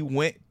 Dude,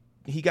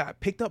 he got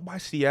picked up by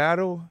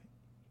Seattle.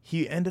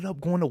 He ended up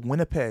going to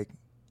Winnipeg.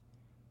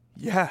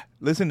 Yeah,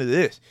 listen to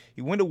this.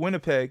 He went to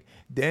Winnipeg,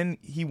 then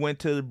he went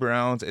to the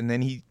Browns, and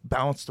then he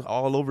bounced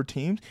all over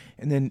teams.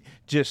 And then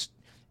just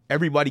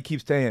everybody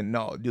keeps saying,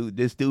 no, dude,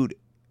 this dude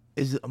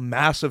is a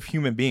massive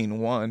human being,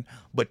 1.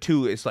 But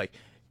 2, it's like,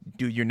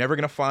 dude, you're never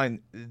going to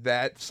find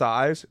that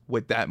size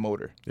with that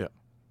motor. Yeah.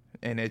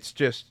 and it's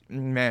just,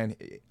 man,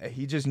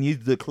 he just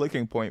needs the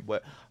clicking point.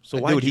 But so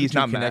why did he's you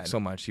not connect mad so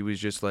much? He was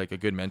just like a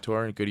good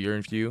mentor and a good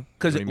ear for you.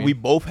 because You know what I mean? we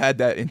both had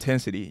that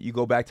intensity. You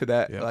go back to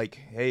that, Yeah. like,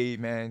 hey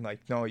man, like,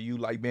 no, you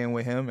like being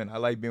with him, and I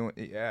like being with,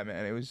 yeah,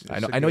 man. It was. I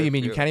know what you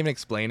mean. You can't even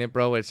explain it,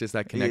 bro. It's just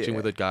that connection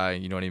with a guy.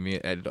 You know what I mean?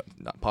 And,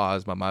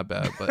 pause, my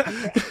bad, but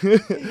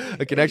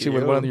a connection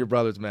with one of your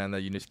brothers, man,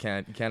 that you just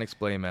can't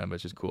explain, man. But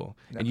it's just cool.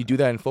 And you do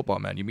that in football,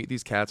 man. You meet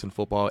these cats in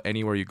football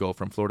anywhere you go,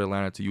 from Florida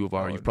Atlantic to U of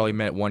R. You've probably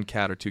met one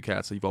cat or two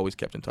cats that you've always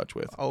kept in touch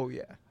with. Oh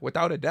yeah,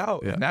 without a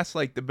doubt. Yeah. And that's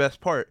like the best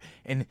part.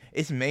 And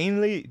it's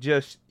mainly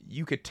just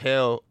you could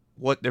tell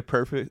what their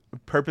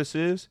purpose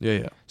is.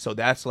 Yeah. So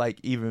that's like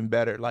even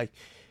better. Like,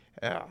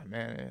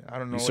 man, I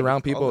don't know. You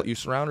surround people. You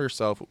surround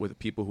yourself with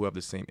people who have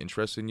the same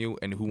interests in you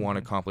and who want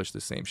to accomplish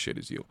the same shit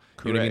as you.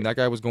 Correct. You know what I mean? That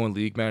guy was going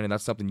league, man, and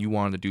that's something you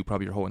wanted to do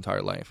probably your whole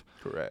entire life.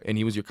 Correct. And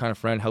he was your kind of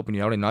friend, helping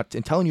you out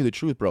and telling you the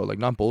truth, bro. Like,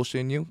 not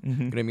bullshitting you. You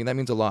know what I mean? That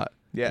means a lot.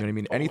 Yeah. You know what I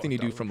mean? Anything you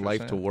do from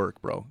life 1,000%. to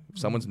work, bro. If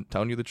someone's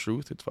telling you the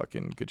truth, it's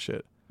fucking good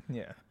shit.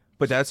 Yeah.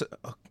 But that's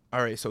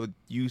all right. So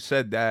you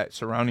said that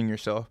surrounding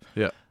yourself.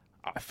 Yeah.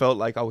 I felt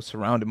like I was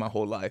surrounded my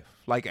whole life,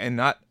 like, and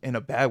not in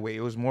a bad way.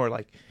 It was more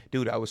like,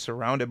 dude, I was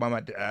surrounded by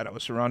my dad. I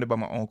was surrounded by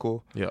my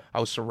uncle. Yeah.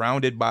 I was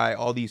surrounded by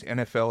all these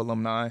NFL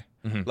alumni,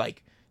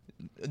 like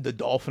the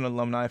Dolphin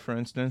alumni, for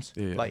instance.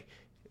 Yeah. Like,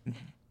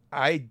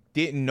 I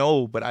didn't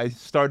know, but I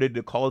started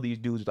to call these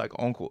dudes like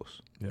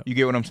uncles. Yeah. You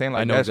get what I'm saying?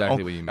 Like, I know that's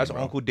exactly what you mean, That's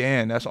bro. Uncle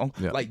Dan. That's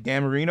Uncle, Yeah. like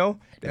Dan Marino.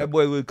 That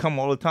boy would come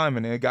all the time,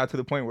 and it got to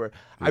the point where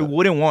I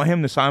wouldn't want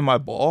him to sign my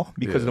ball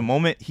because the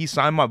moment he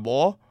signed my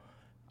ball,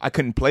 I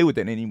couldn't play with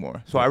it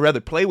anymore. So I'd rather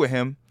play with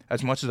him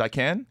as much as I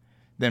can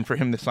than for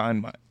him to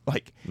sign my,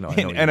 like, No, I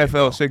know an what you mean,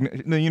 NFL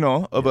signature, you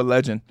know, of a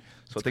legend.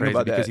 So It's think crazy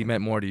about because that. he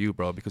meant more to you,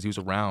 bro, because he was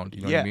around,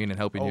 you know what I mean, and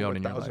helping you out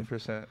in your life.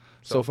 1,000%.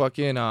 So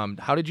fucking,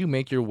 how did you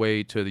make your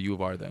way to the U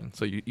of R then?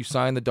 So you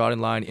signed the dotted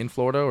line in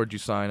Florida, or did you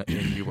sign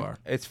in U of R?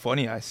 It's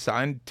funny. I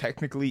signed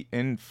technically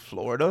in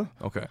Florida,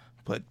 Okay.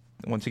 but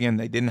once again,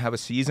 they didn't have a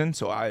season.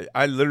 So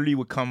I literally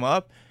would come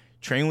up,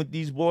 train with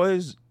these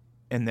boys,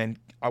 and then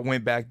I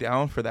went back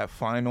down for that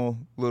final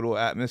little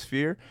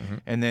atmosphere.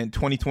 And then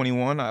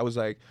 2021, I was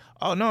like,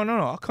 oh, no,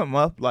 I'll come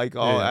up. Like,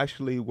 I'll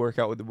actually work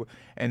out with the boys.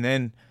 And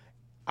then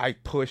I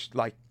pushed,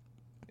 like,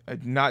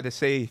 not to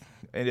say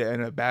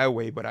in a bad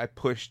way, but I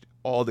pushed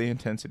all the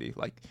intensity.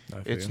 Like,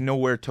 it's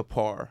nowhere to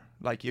par.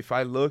 Like, if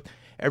I look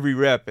every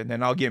rep, and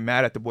then I'll get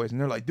mad at the boys,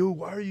 and they're like, dude,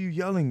 why are you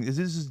yelling? This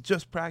is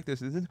just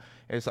practice.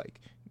 It's like,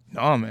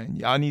 no, man,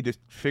 y'all need to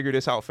figure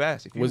this out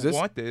fast. If you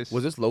want this.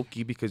 Was this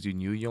low-key because you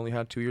knew you only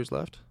had 2 years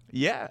left?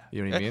 Yeah.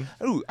 You know what I mean?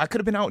 Ooh, I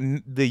could have been out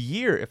in the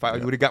year if I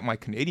would have got my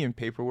Canadian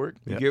paperwork.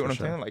 You get what I'm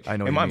saying? Like, I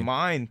know in what my you mean.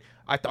 mind,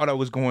 I thought I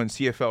was going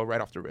CFL right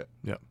off the rip.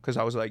 Yeah. Because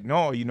I was like,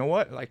 no, you know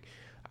what? Like,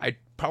 I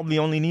probably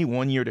only need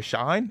 1 year to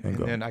shine, and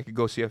go. then I could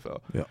go CFL.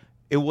 Yeah.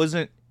 It was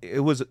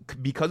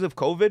because of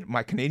COVID,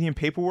 my Canadian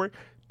paperwork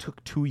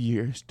took 2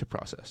 years to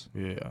process.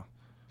 Yeah.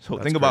 So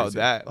That's think about crazy.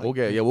 that. Like,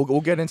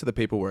 We'll get into the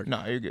paperwork.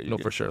 No, you're good. No,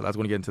 for sure. That's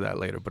going to get into that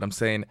later. But I'm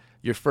saying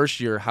your first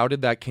year, how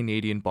did that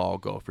Canadian ball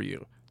go for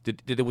you?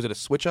 Was it a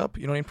switch up?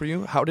 You know what I mean, for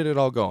you? How did it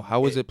all go?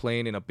 How was it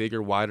playing in a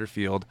bigger, wider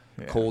field,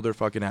 colder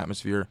fucking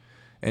atmosphere,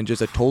 and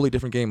just a totally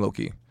different game,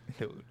 low-key?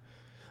 Dude.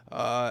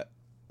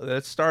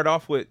 Let's start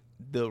off with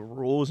the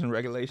rules and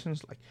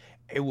regulations. Like,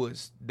 it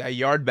was that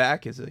yard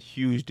back is a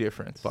huge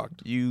difference.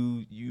 Fucked.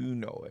 You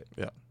know it.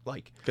 Yeah.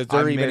 Like, Because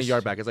they're I even a missed-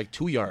 yard back. It's like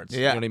 2 yards.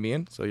 You Yeah. know what I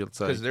mean? So it's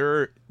like, because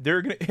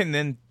they're gonna, and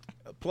then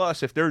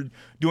plus if they're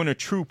doing a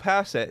true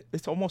pass set,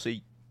 it's almost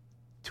a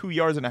 2.5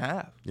 yards.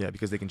 yeah,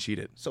 because they can cheat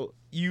it. So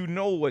you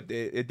know what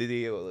the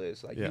deal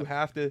is. Like, you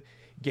have to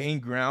gain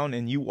ground,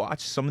 and you watch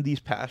some of these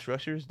pass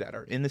rushers that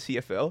are in the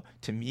CFL.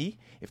 To me,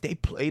 if they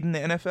played in the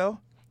NFL,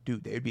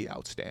 dude, they'd be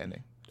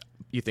outstanding.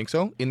 You think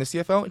so? In the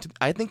CFL?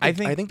 I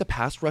think the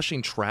pass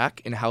rushing track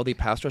and how they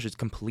pass rush is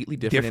completely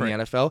different in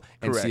the NFL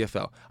and Correct.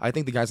 CFL. I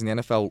think the guys in the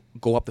NFL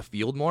go up the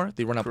field more.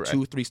 They run up Correct.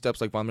 2-3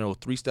 steps like Von Miller,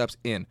 3 steps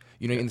in.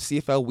 You know, in the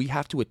CFL, we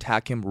have to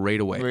attack him right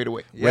away. Right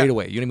away. Right Yeah.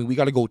 away. You know what I mean? We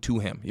got to go to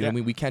him. You know what I Yeah.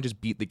 mean? We can't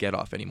just beat the get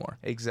off anymore.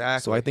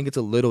 Exactly. So I think it's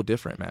a little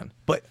different, man.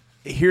 But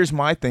here's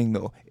my thing,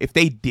 though. If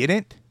they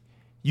didn't,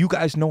 you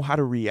guys know how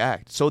to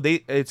react. So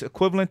it's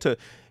equivalent to,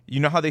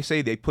 you know how they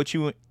say they put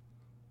you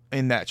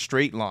in that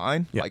straight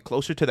line, like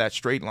closer to that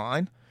straight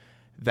line.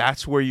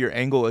 That's where your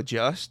angle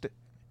adjusts.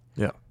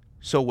 Yeah.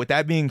 So with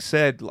that being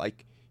said,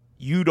 like,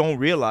 you don't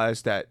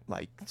realize that,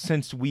 like,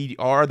 since we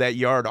are that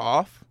yard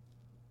off,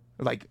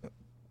 like,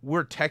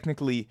 we're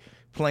technically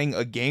playing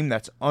a game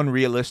that's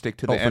unrealistic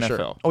to the NFL.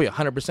 Sure. Oh, yeah,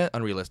 100%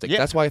 unrealistic. Yeah.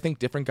 That's why I think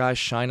different guys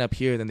shine up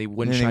here than they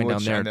wouldn't Then they shine would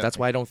down there. shine down That's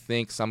there. why I don't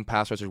think some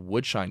pass rushers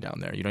would shine down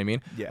there. You know what I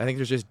mean? Yeah. I think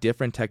there's just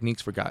different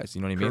techniques for guys.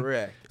 You know what I mean?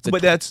 Correct. It's a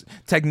But that's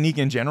technique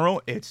in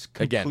general. It's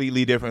Again,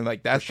 completely different.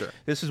 Like, that's sure.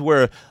 This is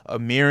where a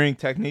mirroring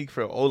technique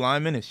for O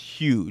lineman is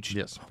huge.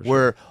 Yes, for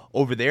where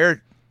over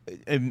there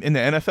in the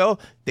NFL,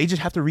 they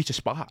just have to reach a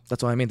spot.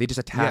 That's what I mean. They just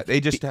attack. Yeah, they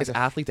just it's have to-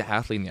 athlete to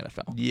athlete in the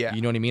NFL. Yeah.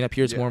 You know what I mean? Up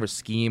here, it's Yeah. more of a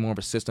scheme, more of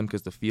a system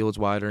because the field's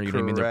wider. You know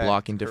what I mean? They're Correct,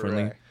 blocking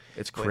differently. correct.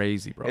 It's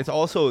crazy, bro. It's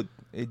also,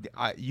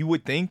 you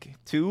would think,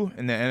 too,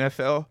 in the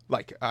NFL,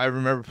 like, I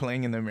remember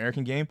playing in the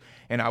American game,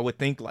 and I would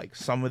think, like,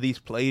 some of these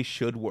plays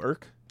should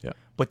work. Yeah.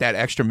 But that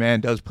extra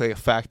man does play a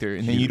factor,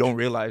 and then you don't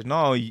realize,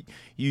 no,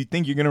 you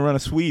think you're going to run a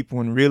sweep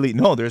when really,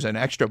 no, there's an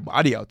extra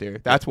body out there.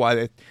 That's why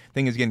that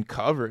thing is getting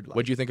covered. Like,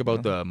 what do you think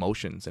about the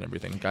motions and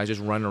everything? Guys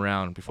just run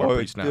around before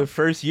pre-snap. The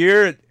first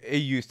year, it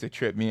used to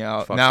trip me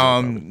out.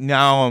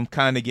 Now I'm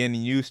kind of getting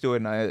used to it,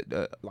 and I,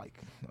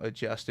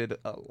 adjusted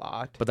a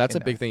lot. But that's a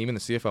big thing. Even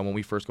the CFL, when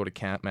we first go to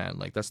camp, man,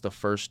 like, that's the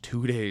first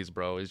 2 days,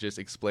 bro, is just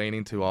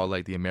explaining to all,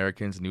 like, the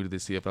Americans new to the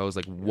CFL is,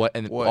 like, what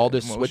all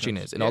this switching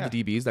is. And all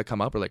the DBs that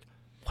come up are like,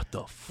 what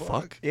the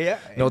fuck? Yeah.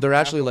 No, they're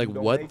actually like,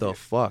 what the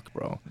fuck,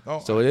 bro?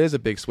 So it is a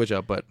big switch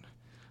up, but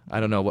I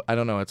don't know.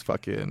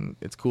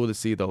 It's cool to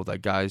see, though,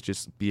 that guys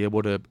just be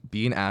able to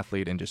be an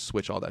athlete and just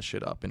switch all that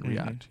shit up and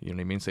react. You know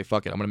what I mean? Say,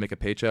 fuck it. I'm going to make a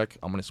paycheck.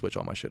 I'm going to switch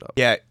all my shit up.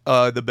 Yeah.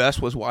 The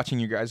best was watching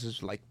you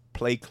guys' like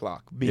play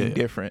clock being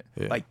different.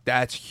 Yeah. Like,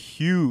 that's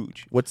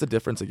huge. What's the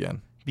difference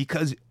again?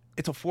 Because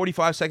it's a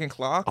 45-second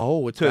clock.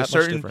 Oh, it's to that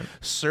much different.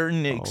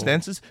 Certain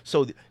extensions.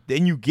 So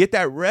then you get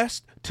that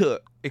rest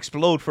to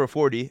explode for a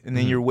 40, and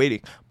then you're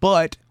waiting.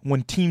 But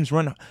when teams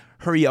run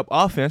hurry up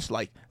offense,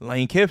 like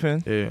Lane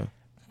Kiffin,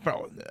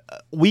 bro,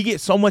 we get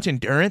so much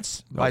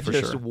endurance by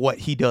just what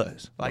he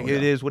does. Like,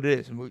 it is what it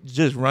is.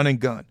 Just run and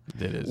gun.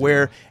 It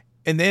is.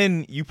 And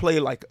then you play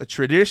like a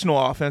traditional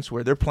offense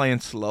where they're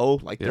playing slow.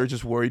 Like, they're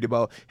just worried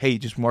about, hey,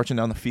 just marching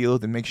down the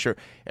field and make sure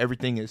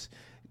everything is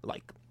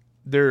like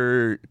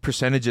their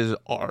percentages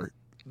are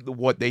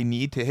what they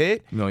need to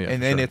hit.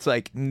 And then it's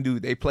like,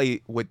 dude, they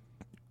play with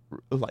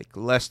like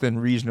less than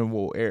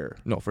reasonable air.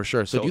 No, for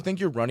sure. So do you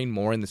think you're running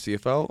more in the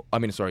CFL? I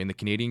mean, sorry, in the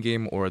Canadian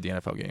game or the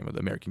NFL game or the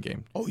American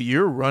game? Oh,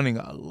 you're running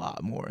a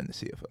lot more in the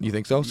CFL. You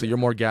think so? Yeah. So you're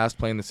more gassed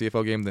playing the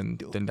CFL game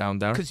than down?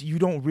 Because you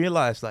don't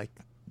realize, like,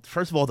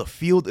 first of all, the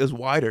field is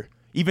wider.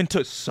 Even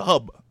to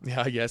sub.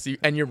 Yeah, yes.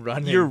 And you're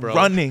running, You're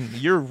bro.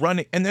 You're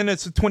running. And then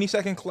it's a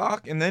 20-second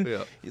clock. And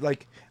then,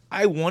 like,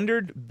 I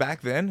wondered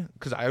back then,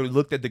 because I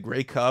looked at the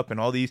Grey Cup and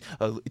all these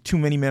too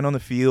many men on the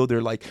field.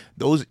 They're like,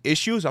 those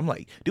issues. I'm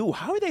like, dude,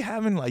 how are they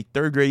having like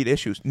third grade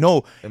issues?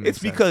 No, it's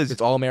because it's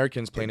all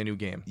Americans playing a new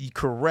game.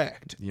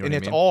 Correct. You know and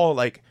it's all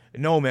like,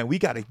 no, man, we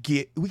gotta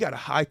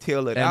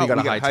hightail it out. We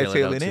gotta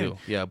hightail it in.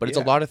 Yeah, but it's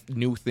a lot of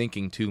new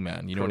thinking too,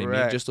 man. You know what I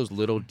mean? Just those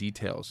little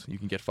details you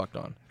can get fucked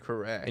on.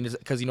 Correct. And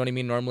because you know what I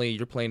mean. Normally,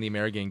 you're playing the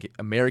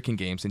American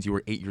game since you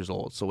were 8 years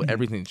old, so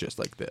everything's just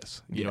like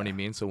this. You know what I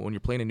mean? So when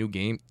you're playing a new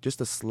game, just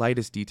the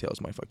slightest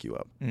details might fuck you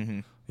up.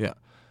 Yeah.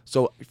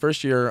 So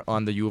first year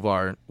on the U of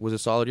R was a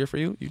solid year for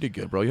you. You did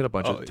good, bro. You had a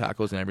bunch of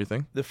tackles and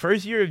everything. The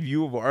first year of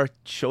U of R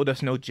showed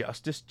us no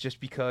justice, just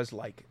because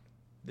like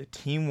the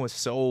team was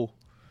so.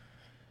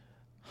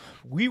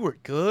 We were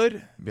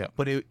good,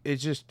 but it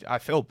just, I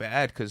felt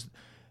bad because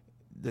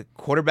the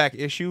quarterback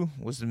issue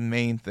was the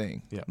main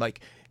thing. Yeah.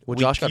 Like, well,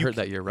 Josh got hurt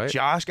that year, right?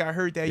 Josh got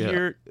hurt that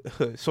year.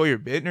 Sawyer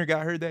Bittner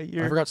got hurt that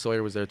year. I forgot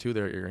Sawyer was there too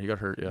that year. He got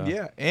hurt,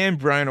 Yeah, and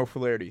Brian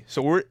O'Flaherty.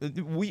 So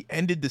we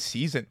ended the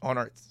season on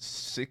our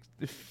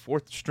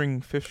fifth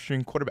string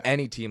quarterback.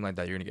 Any team like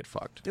that, you're going to get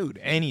fucked. Dude,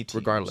 any team.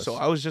 Regardless. So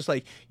I was just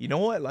like, you know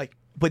what? Like,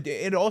 but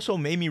it also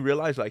made me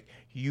realize, like,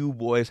 you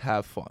boys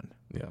have fun.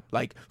 Yeah.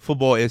 Like,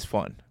 football is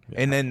fun.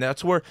 Yeah. And then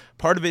that's where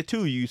part of it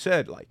too, you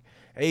said, like,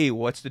 hey,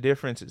 what's the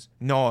differences?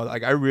 No,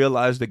 like, I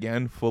realized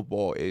again,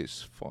 football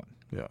is fun.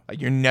 Yeah.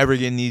 Like, you're never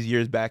getting these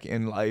years back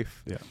in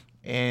life. Yeah.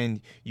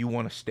 And you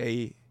want to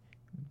stay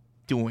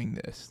doing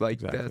this.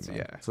 Like,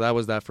 exactly, So that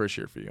was that first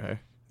year for you, hey?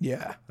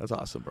 Yeah. That's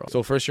awesome, bro.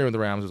 So first year with the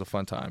Rams was a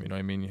fun time, you know what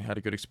I mean? You had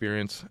a good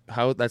experience.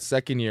 How that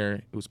second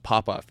year, it was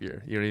pop-off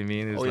year, you know what I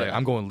mean? It was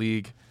I'm going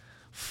league.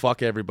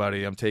 Fuck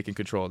everybody. I'm taking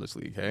control of this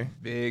league, hey?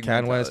 Big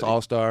Can West,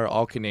 All-Star,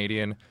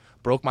 All-Canadian.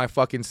 Broke my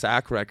fucking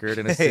sack record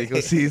in a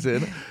single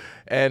season.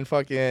 And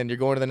fucking, you're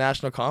going to the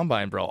National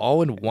Combine, bro.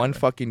 All in one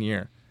fucking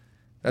year.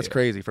 That's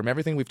crazy. From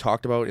everything we've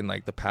talked about in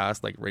like the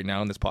past, like right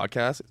now in this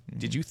podcast,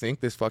 did you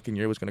think this fucking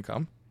year was going to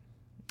come?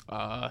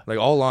 Like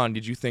all along,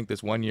 did you think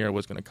this 1 year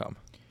was going to come?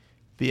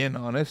 Being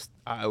honest,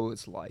 I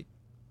was like,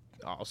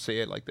 I'll say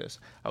it like this.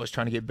 I was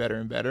trying to get better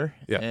and better.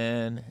 Yeah.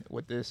 And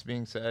with this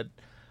being said,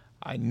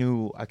 I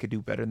knew I could do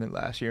better than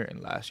last year.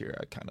 And last year,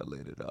 I kind of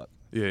lit it up.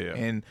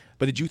 Yeah.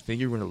 But did you think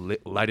you were going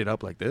to light it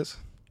up like this?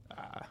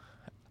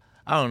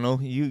 I don't know.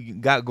 You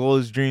got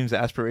goals, dreams,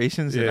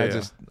 aspirations.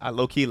 And I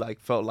low-key like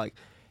felt like,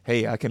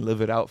 hey, I can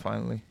live it out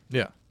finally.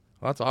 Yeah.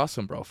 Well, that's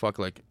awesome, bro. Fuck,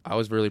 like, I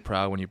was really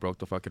proud when you broke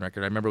the fucking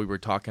record. I remember we were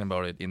talking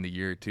about it in the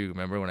year, too.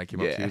 Remember when I came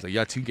up to you? He was like, you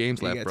got 2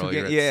 games left, bro.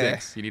 You're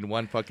at 6. You need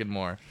 1 fucking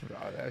more. Bro,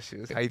 that shit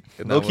was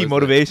low-key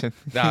motivation.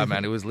 Nah,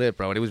 man, it was lit,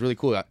 bro. And it was really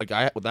cool. Like,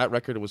 that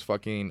record was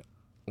fucking...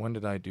 When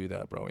did I do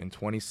that, bro? In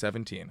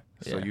 2017.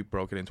 So you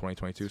broke it in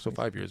 2022. So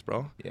 5 years,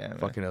 bro. Yeah, man.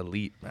 Fucking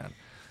elite, man.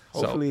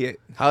 Hopefully,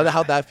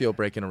 how'd that feel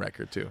breaking a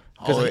record too?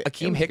 Because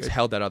Akeem Hicks good.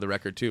 held that other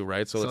record too,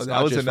 right? So it's that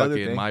not was just another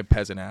fucking thing. my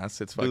peasant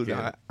ass. It's fucking. Dude,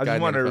 I just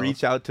want to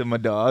reach out to my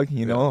dog.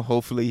 You know,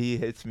 hopefully he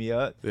hits me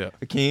up. Yeah.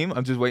 Akeem,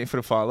 I'm just waiting for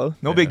the follow.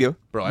 No big deal,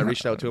 bro. I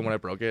reached out to him when I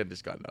broke it and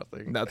just got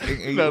nothing.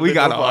 Nothing. We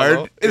got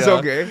hard. It's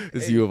okay.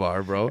 It's U of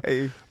R, bro.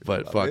 Hey,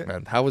 but fuck,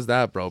 man, how was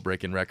that, bro?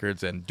 Breaking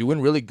records and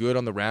doing really good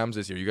on the Rams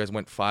this year. You guys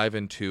went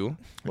 5-2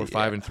 or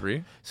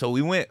 5-3. So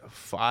we went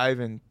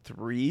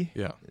 5-3.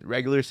 Yeah.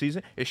 Regular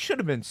season. It should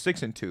have been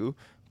 6-2.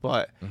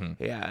 But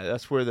yeah,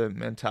 that's where the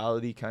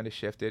mentality kind of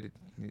shifted.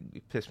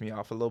 It pissed me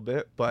off a little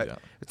bit, but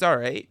it's all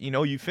right. You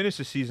know, you finish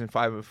the season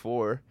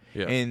 5-4,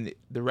 and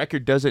the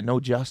record does it no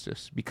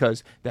justice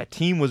because that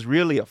team was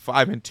really a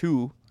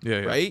 5-2,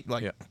 right?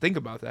 Like, think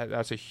about that.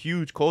 That's a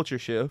huge culture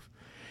shift,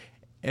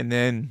 and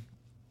then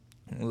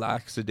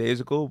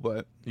lackadaisical.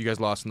 But you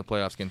guys lost in the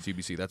playoffs against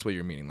UBC. That's what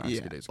you're meaning,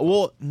 lackadaisical.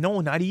 Well, no,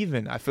 not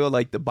even. I feel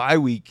like the bye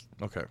week.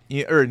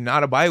 Okay. Or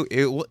not a bye week.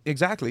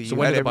 Exactly. So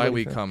when did the bye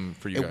week come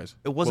for you guys?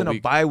 It wasn't a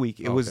bye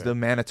week. It was the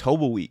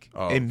Manitoba week.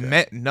 It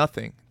meant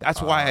nothing.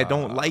 That's why I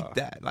don't like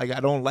that. Like, I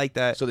don't like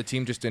that. So the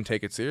team just didn't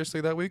take it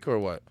seriously that week, or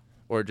what?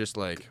 Or just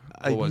like,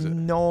 what was it?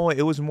 No,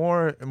 it was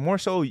more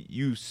so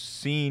you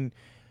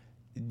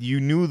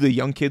knew the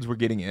young kids were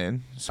getting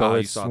in. So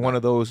it's one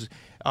of those,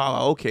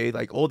 okay,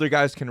 like older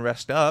guys can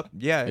rest up.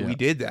 Yeah, we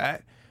did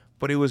that.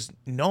 But it was,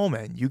 no,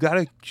 man, you got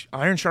to,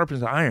 iron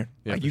sharpens iron.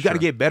 Yeah, like, you got to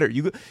get better.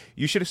 You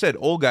should have said,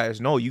 old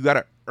guys, no, you got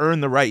to earn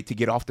the right to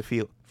get off the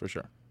field. For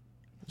sure.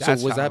 That's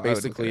so was that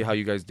basically how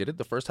you guys did it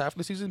the first half of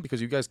the season?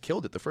 Because you guys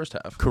killed it the first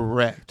half.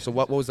 Correct. So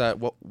what was that?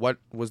 What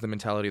was the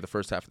mentality of the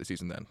first half of the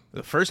season then?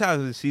 The first half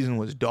of the season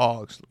was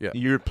dogs. Yeah.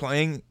 You're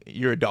playing,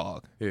 you're a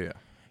dog. Yeah.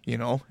 You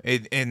know,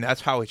 and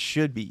that's how it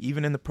should be.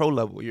 Even in the pro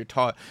level, you're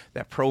taught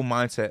that pro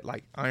mindset,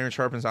 like iron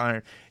sharpens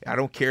iron. I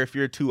don't care if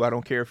you're a 2. I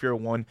don't care if you're a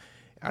 1.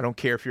 I don't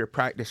care if you're a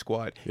practice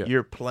squad. Yeah.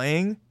 You're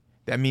playing.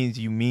 That means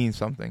you mean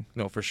something.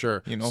 No, for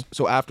sure. You know.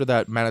 So after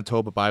that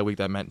Manitoba bye week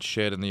that meant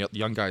shit and the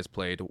young guys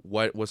played,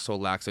 what was so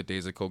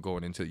lackadaisical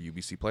going into the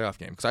UBC playoff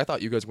game? Because I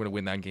thought you guys were going to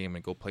win that game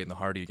and go play in the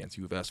Hardy against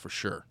U of S for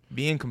sure.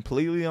 Being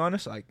completely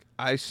honest, like,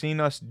 I seen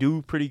us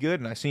do pretty good,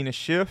 and I seen a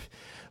shift.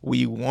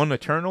 We won a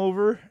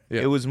turnover.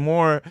 Yeah. It was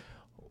more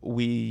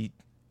we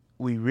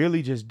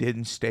really just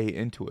didn't stay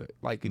into it.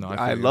 Like,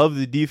 I love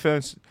the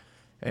defense,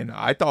 and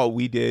I thought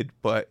we did,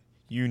 but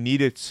you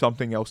needed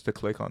something else to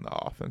click on the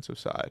offensive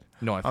side.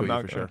 No, I feel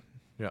you for sure.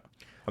 Yeah.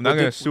 I'm not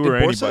going to sewer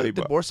anybody.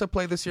 Did Borsa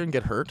play this year and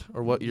get hurt?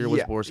 Or what year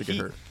was Borsa get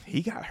hurt?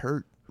 He got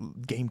hurt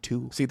game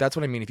 2. See, that's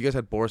what I mean. If you guys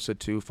had Borsa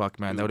too, fuck,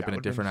 man, that would have been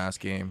a different-ass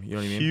game. You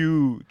know what I mean?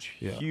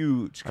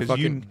 Huge. Because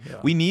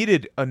we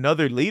needed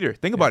another leader.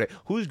 Think about it.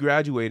 Who's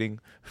graduating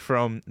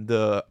from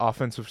the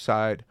offensive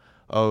side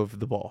of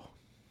the ball?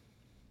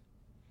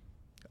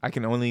 I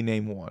can only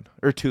name 1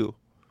 or 2.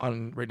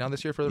 On right now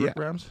this year for the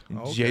Rams?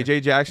 Oh, okay.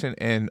 JJ Jackson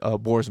and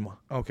Boersma.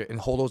 Okay. And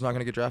Holdo's not going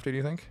to get drafted, do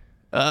you think?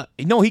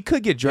 No, he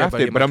could get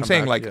drafted, but I'm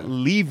saying back,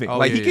 leaving.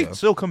 He could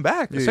still come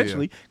back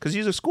essentially because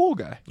he's a school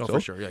guy. No, so, for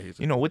sure. Yeah, he's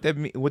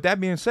with that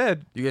being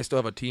said, you guys still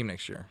have a team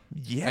next year.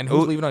 Yeah. And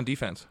who's leaving on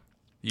defense?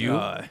 You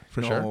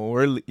for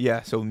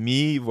sure. So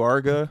me,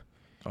 Varga.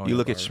 You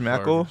look at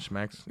Schmeckel.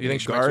 You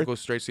think Schmeckel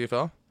goes straight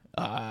CFL?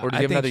 Or do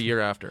you have another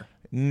year after?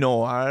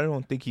 No, I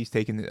don't think he's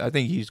taking it. I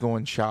think he's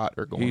going shot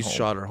or going home. He's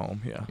shot or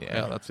home, yeah.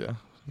 That's,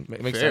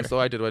 makes sense,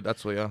 though. I did it.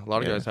 That's what, a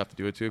lot of guys have to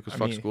do it, too, because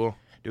fuck school.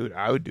 Dude,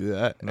 I would do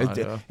that.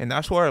 And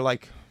that's where,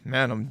 like,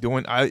 man,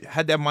 I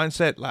had that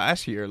mindset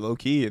last year,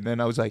 low-key, and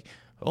then I was like,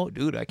 oh,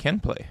 dude, I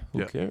can play.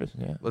 Who cares?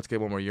 Yeah. Let's get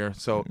one more year.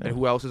 So, and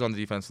who else is on the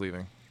defense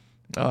leaving?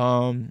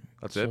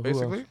 That's it,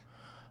 basically?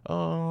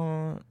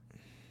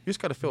 You just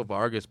got to fill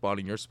Vargas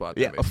spotting your spot.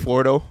 Yeah,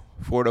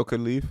 Fordo could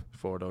leave.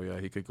 Fordo, yeah,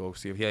 he could go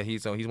see. Yeah,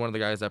 he's one of the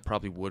guys that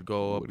probably would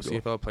go up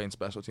CFL playing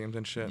special teams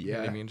and shit. Yeah, you know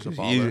what I mean, just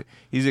a baller.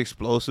 He's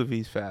explosive.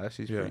 He's fast.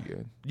 He's pretty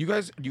good. You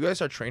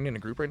guys are training in a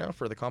group right now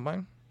for the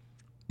combine?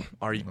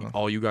 Are you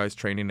all you guys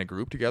training in a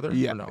group together?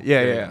 Yeah, or no?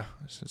 Yeah.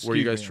 Where are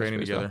you guys training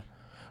together?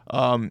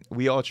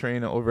 We all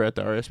train over at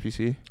the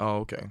RSPC. Oh,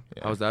 okay.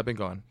 Yeah. How's that been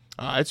going?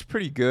 It's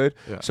pretty good.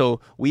 Yeah. So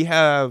we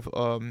have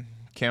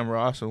Cam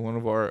Ross, one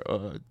of our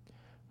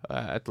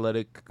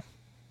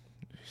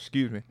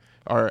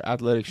our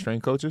athletic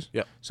strength coaches.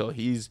 Yeah. So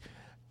he's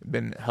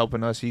been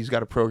helping us. He's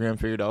got a program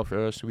figured out for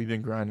us. So we've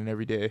been grinding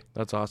every day.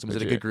 That's awesome. Is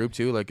it a good group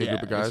too? Like a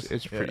group of guys?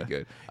 It's pretty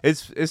good.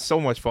 It's so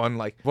much fun.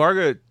 Like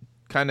Varga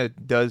kind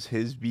of does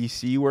his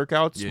BC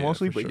workouts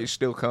mostly, but he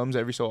still comes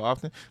every so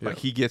often. Like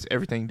he gets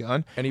everything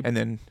done.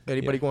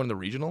 Anybody going to the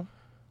regional?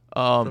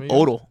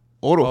 Odell.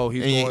 Oh,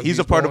 he's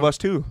a part of us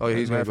too. Oh,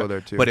 he's gonna go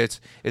there too. But it's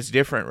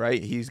different,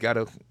 right? He's got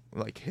to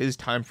his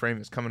time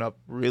frame is coming up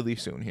really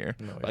soon here.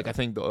 I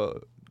think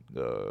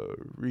the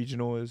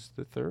regional is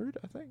the 3rd,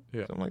 I think.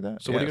 Yeah. Something like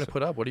that. So what are you gonna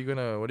put up? What are you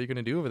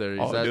gonna do over there?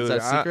 Is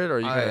that secret or are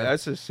you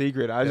that's a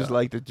secret. I just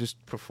like to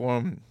just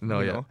perform.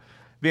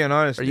 Being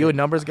honest. Are you a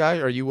numbers guy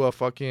or are you a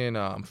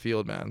fucking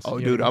field man? Oh,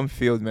 dude, I'm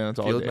field man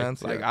all day.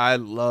 Field man. I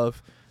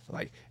love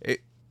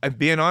it.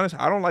 being honest,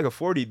 I don't like a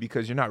 40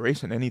 because you're not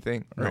racing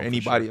anything or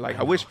anybody. Sure. Like,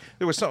 I wish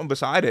there was something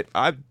beside it.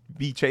 I'd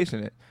be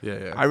chasing it.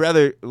 Yeah. I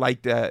rather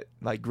like that,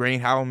 like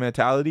Grain Howell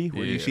mentality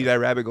where you see that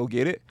rabbit, go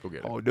get it.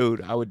 Oh,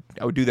 dude, I would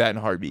do that in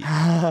a heartbeat.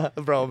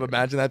 Bro,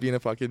 imagine that being a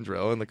fucking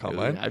drill in the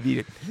combine. I'd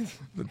be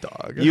the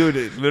dog. You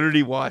would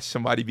literally watch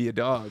somebody be a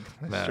dog.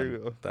 That's man,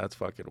 true. That's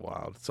fucking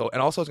wild. So,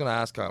 and also I was gonna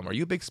ask, are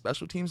you a big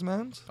special teams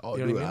man? Oh,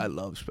 you know dude, what I mean? I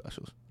love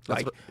specials.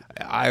 Like,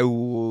 I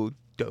will.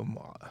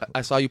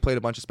 I saw you played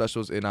a bunch of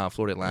specials in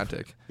Florida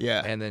Atlantic.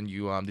 Yeah. And then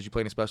you did you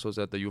play any specials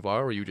at the U of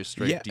R, or were you just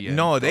straight DN?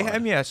 No, they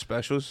had me at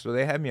specials. So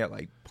they had me at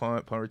like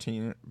punt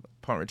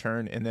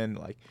return, and then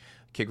like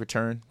kick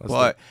return.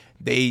 But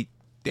they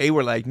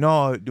were like,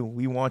 no, dude,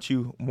 we want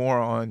you more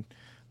on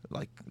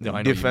like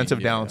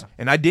defensive downs.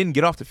 And I didn't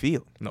get off the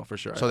field. No, for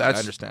sure. So that's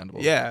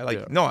understandable.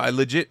 Yeah, no, I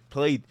legit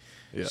played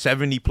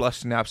 70 plus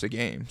snaps a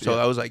game. So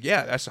I was like,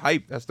 yeah, that's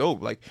hype. That's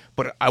dope. Like,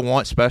 but I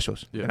want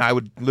specials. Yeah. And I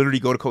would literally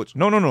go to coach.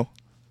 No.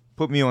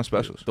 Put me on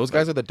specials. Those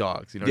guys are the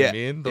dogs. You know what I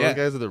mean? Those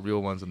guys are the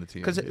real ones on the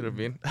team. You know what I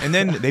mean? And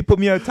then they put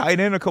me at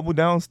tight end a couple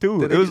downs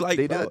too. It was like,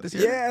 they did it this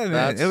year? Yeah, man.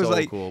 That's it was so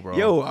like, cool, bro.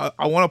 Yo,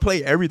 I want to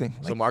play everything.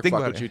 So like, Mark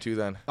fucked with you too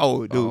then?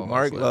 Oh, dude,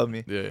 Mark loved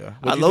me. Yeah.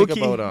 I low-key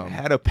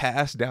had a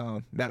pass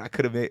down that I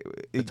could have made.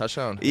 A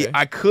touchdown?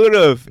 I could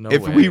have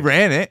if way. we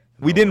ran it.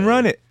 We didn't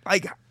run it.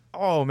 Like,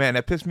 oh, man,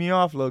 that pissed me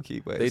off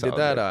low-key. But they did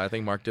that. I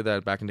think Mark did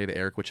that back in the day to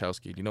Eric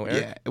Wachowski. Do you know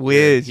Eric? Yeah,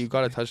 Wiz. He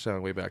got a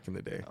touchdown way back in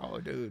the day. Oh,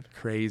 dude.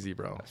 Crazy,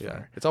 bro. That's yeah.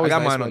 fair. It's always I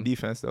got nice mine on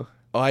defense, though.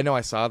 Oh, I know.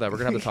 I saw that. We're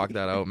going to have to talk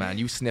that out, man.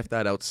 You sniffed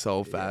that out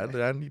so fast,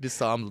 man. You just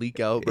saw him leak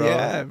out, bro.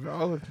 Yeah,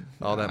 bro.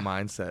 All that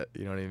mindset.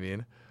 You know what I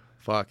mean?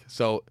 Fuck.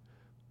 So,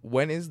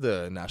 when is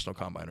the National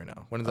Combine right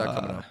now? When is that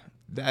coming up?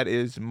 That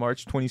is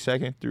March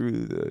 22nd through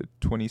the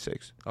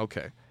 26th.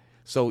 Okay.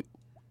 So,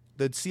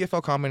 the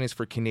CFL Combine is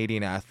for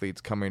Canadian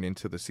athletes coming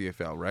into the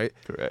CFL, right?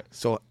 Correct.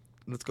 So,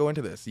 let's go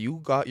into this.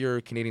 You got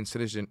your Canadian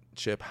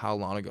citizenship how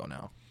long ago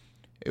now?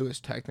 It was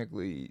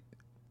technically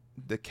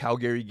the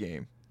Calgary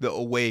game. The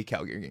away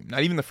Calgary game.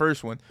 Not even the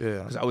first one. Yeah.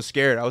 Because I was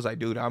scared. I was like,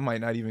 dude, I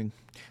might not even...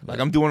 Like,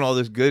 I'm doing all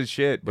this good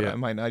shit, but Yeah. I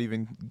might not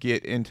even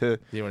get into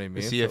You know what I mean?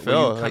 the So, CFL.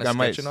 were you like, I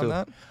might sketching still,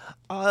 on that?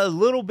 A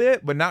little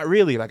bit, but not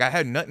really. Like, I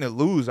had nothing to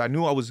lose. I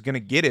knew I was going to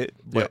get it,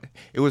 but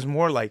it was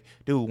more like,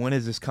 dude, when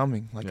is this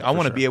coming? Like, I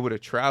want to be able to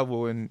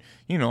travel and,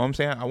 you know what I'm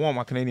saying? I want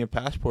my Canadian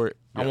passport.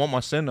 I want my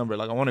SIN number.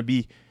 Like, I want to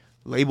be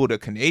labeled a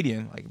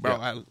Canadian. Like,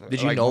 bro,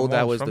 did you know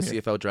that was the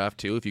CFL draft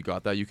too? If you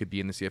got that, you could be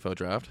in the CFL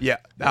draft. Yeah,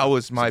 that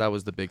was that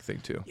was the big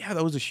thing too. Yeah,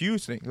 that was a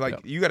huge thing. Like,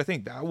 you got to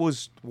think that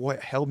was what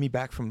held me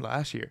back from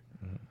last year.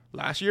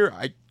 Last year,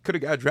 I could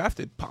have got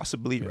drafted,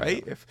 possibly,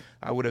 right? If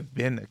I would have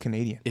been a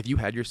Canadian. If you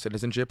had your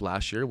citizenship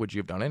last year, would you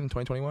have done it in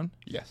 2021?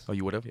 Yes. Oh,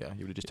 you would have? Yeah,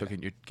 you would have just took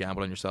it, you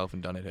gambled on yourself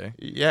and done it, hey?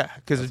 Yeah,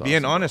 because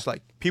being honest,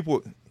 like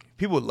people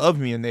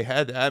loved me and they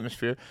had the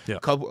atmosphere. Yeah.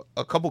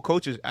 A couple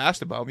coaches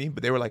asked about me,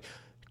 but they were like,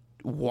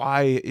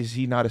 why is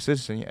he not a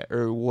citizen yet,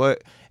 or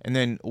what? And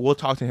then we'll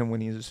talk to him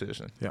when he's a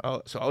citizen. Yeah.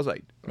 So I was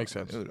like, makes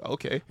sense.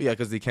 Okay. Yeah,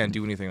 because they can't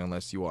do anything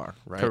unless you are,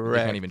 right? Correct.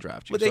 They can't even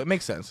draft you. But So it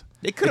makes sense.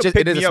 They could have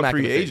picked me up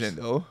free agent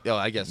though. Yeah,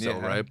 I guess so,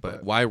 right?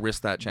 But why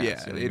risk that chance?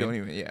 Yeah, you know they don't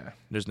even. Yeah.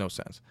 There's no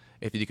sense.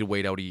 If you could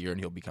wait out a year and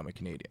he'll become a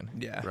Canadian.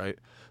 Yeah. Right?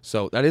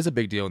 So that is a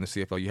big deal in the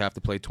CFL. You have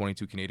to play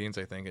 22 Canadians,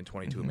 I think, and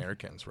 22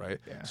 Americans, right?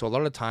 Yeah. So a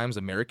lot of times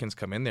Americans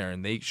come in there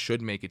and they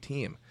should make a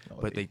team,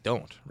 but they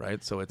don't,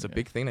 right? So it's a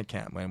big thing at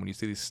camp, man. When you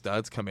see these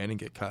studs come in and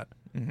get cut,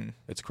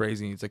 it's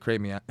crazy. It's a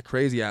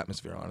crazy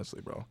atmosphere,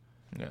 honestly, bro.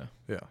 Yeah.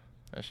 Yeah.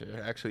 That shit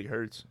actually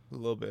hurts a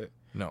little bit.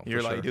 No,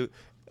 You're for like, sure. dude.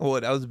 Well,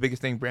 that was the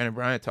biggest thing Brandon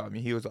Bryant taught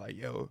me. He was like,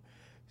 yo,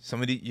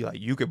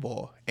 you could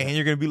ball and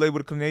you're gonna be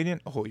labeled a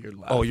Canadian. Oh, you're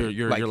laughing. Oh,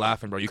 you're like, you're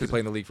laughing, bro. You could play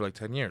in the league for like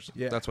 10 years.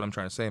 Yeah. That's what I'm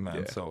trying to say,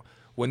 man. Yeah. So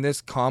when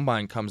this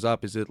combine comes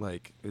up, is it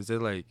like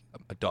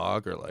a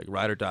dog or like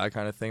ride or die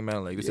kind of thing,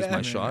 man? Like this is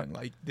my shot.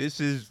 Like this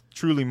is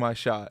truly my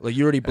shot. Like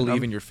you already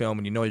believe in your film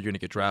and you know you're gonna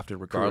get drafted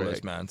regardless,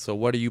 Correct. man. So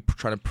what are you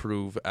trying to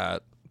prove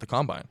at the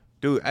combine?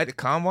 Dude, at the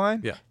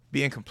combine, Yeah.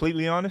 being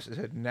completely honest, it's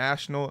a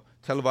national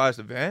televised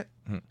event.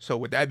 So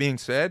with that being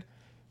said,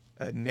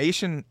 a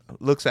nation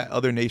looks at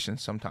other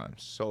nations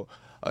sometimes. So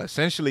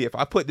essentially, if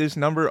I put this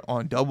number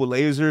on double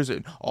lasers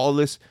and all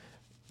this,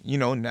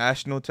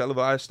 national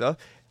televised stuff,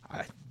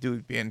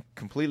 dude, being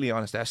completely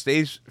honest, that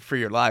stays for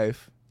your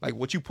life. Like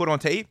what you put on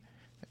tape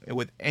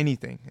with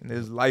anything, and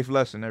there's a life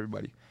lesson,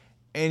 everybody.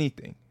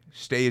 Anything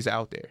stays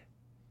out there.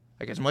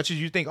 Like as much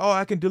as you think, oh,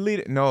 I can delete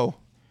it. No,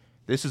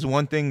 this is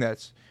one thing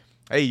that's,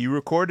 hey, you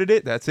recorded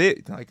it. That's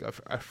it. Like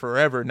a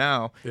forever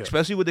now,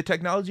 especially with the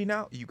technology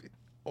now, you could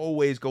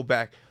always go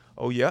back.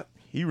 Oh, yep,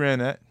 he ran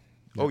that.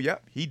 Oh,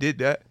 yep, he did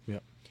that. Yeah.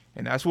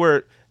 And that's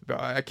where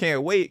I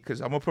can't wait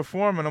because I'm going to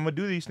perform and I'm going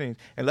to do these things.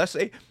 And let's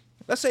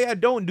say I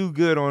don't do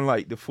good on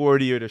like the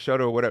 40 or the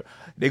shuttle or whatever.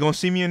 They're going to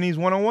see me in these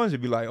one-on-ones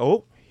and be like,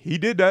 oh, he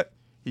did that.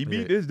 He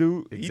beat this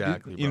dude.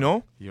 Exactly, you bro.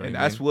 know? You know what And I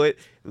mean? that's what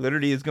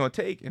literally it's going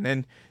to take. And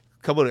then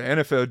couple of the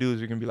NFL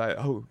dudes are gonna be like,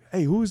 "Oh,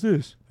 hey, who is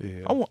this?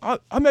 Yeah.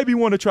 I maybe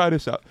want to try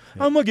this out.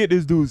 Yeah. I'm gonna get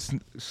this dude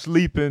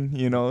sleeping."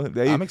 You know,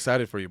 I'm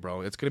excited for you,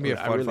 bro. It's gonna be a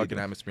fun really fucking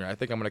atmosphere. I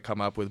think I'm gonna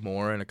come up with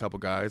more and a couple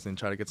guys and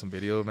try to get some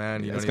video,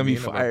 man. You know it's what gonna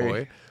I be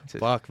mean? fire.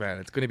 Fuck, man,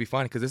 it's gonna be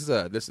fun because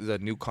this is a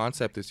new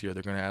concept this year.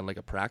 They're gonna add like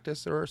a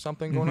practice or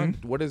something going on.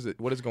 What is it?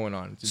 What is going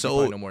on? So you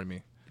probably know more than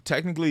me.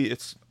 Technically,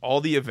 it's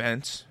all the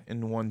events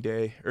in one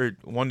day or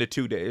 1 to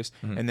 2 days,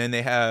 and then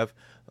they have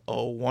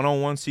a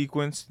one-on-one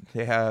sequence.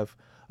 They have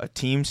a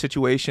team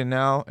situation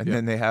now, and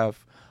then they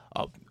have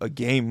a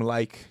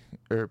game-like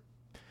or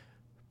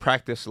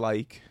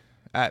practice-like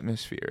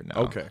atmosphere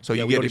now. Okay. So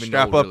you get to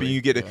strap up, and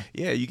you get to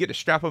you get to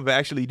strap up and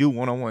actually do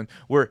one-on-one.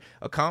 Where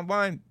a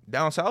combine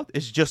down south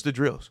is just the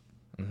drills.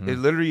 It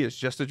literally is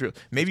just the drills.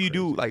 Maybe you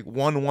do like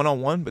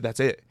one-on-one, but that's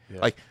it.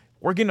 Yeah. Like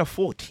we're getting a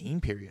full team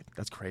period.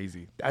 That's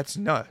crazy. That's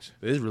nuts.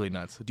 It is really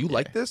nuts. Do you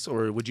like this,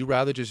 or would you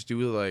rather just do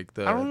like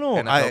the I don't know.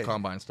 NFL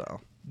combine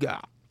style?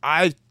 Yeah,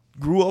 I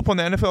grew up on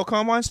the NFL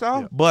combine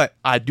style, but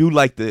I do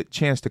like the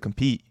chance to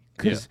compete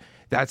because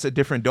that's a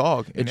different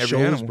dog in every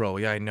shows, animal. bro.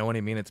 Yeah, I know what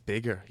I mean. It's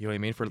bigger. You know what I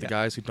mean? For the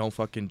guys who don't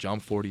fucking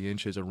jump 40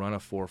 inches or run a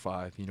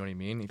 4.5. You know what I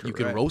mean? If you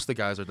can roast the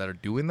guys that are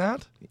doing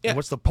that, then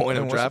what's the point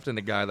of drafting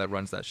the guy that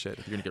runs that shit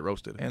if you're gonna get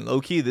roasted? And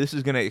low key, this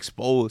is gonna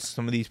expose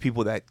some of these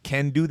people that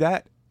can do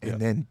that and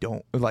then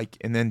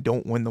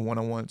don't win the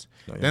one-on-ones.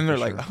 Then they're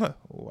like,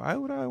 why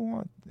would I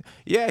want?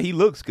 Yeah, he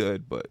looks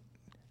good, but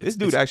this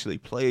dude actually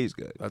plays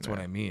good. That's what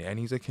I mean. And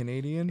he's a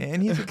Canadian.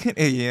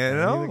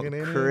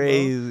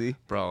 Crazy.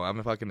 Bro,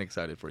 I'm fucking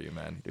excited for you,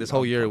 man. This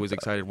whole year, it was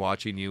excited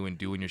watching you and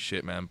doing your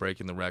shit, man,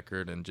 breaking the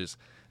record and just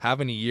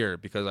having a year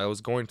because I was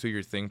going through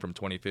your thing from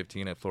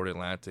 2015 at Florida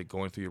Atlantic,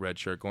 going through your red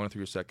shirt, going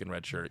through your second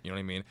red shirt. You know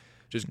what I mean?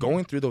 Just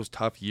going through those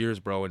tough years,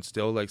 bro, and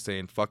still like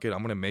saying, fuck it, I'm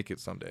going to make it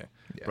someday.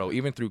 Yeah. Bro,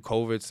 even through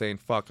COVID saying,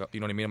 fuck,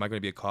 you know what I mean? Am I going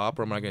to be a cop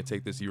or am I going to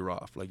take this year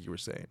off, like you were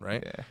saying,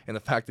 right? Yeah. And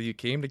the fact that you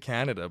came to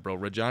Canada, bro,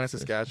 Regina,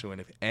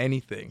 Saskatchewan, if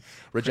anything,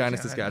 Regina,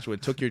 Saskatchewan,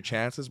 took your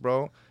chances,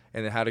 bro,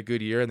 and then had a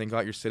good year and then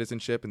got your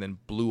citizenship and then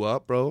blew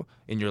up, bro,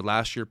 in your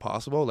last year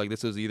possible. Like,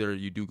 this is either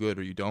you do good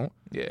or you don't.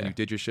 Yeah. And you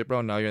did your shit,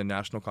 bro. Now you're in the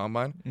national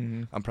combine.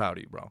 Mm-hmm. I'm proud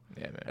of you, bro.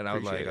 Yeah, man. And I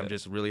was like, I'm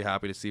just really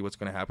happy to see what's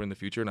going to happen in the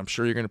future. And I'm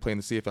sure you're going to play in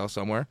the CFL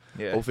somewhere.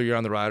 Yeah. Hopefully you're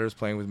on the Riders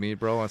playing with me,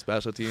 bro, on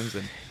special teams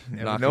and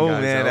knocking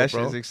guys out, that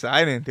bro. Shit's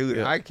exciting, dude.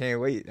 Yeah. I can't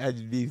wait.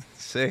 That'd be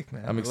sick,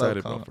 man. I'm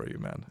excited, bro, for you,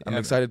 man. I'm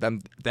excited.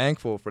 I'm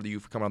thankful for you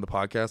for coming on the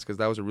podcast because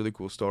that was a really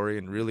cool story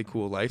and really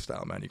cool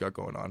lifestyle, man, you got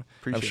going on.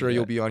 I'm sure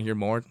you'll be on here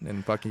more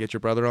and fucking get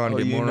your brother on,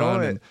 get more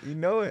on. And you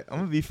know it. I'm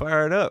going to be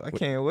fired up. I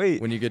can't wait.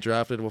 When you get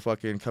drafted, we'll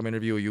fucking come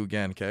interview you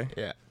again, okay?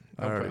 Yeah.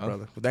 All right,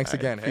 brother. Well, thanks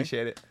again.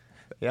 Appreciate it.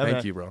 Yeah,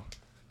 Thank you, bro.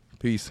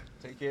 Peace.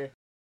 Take care.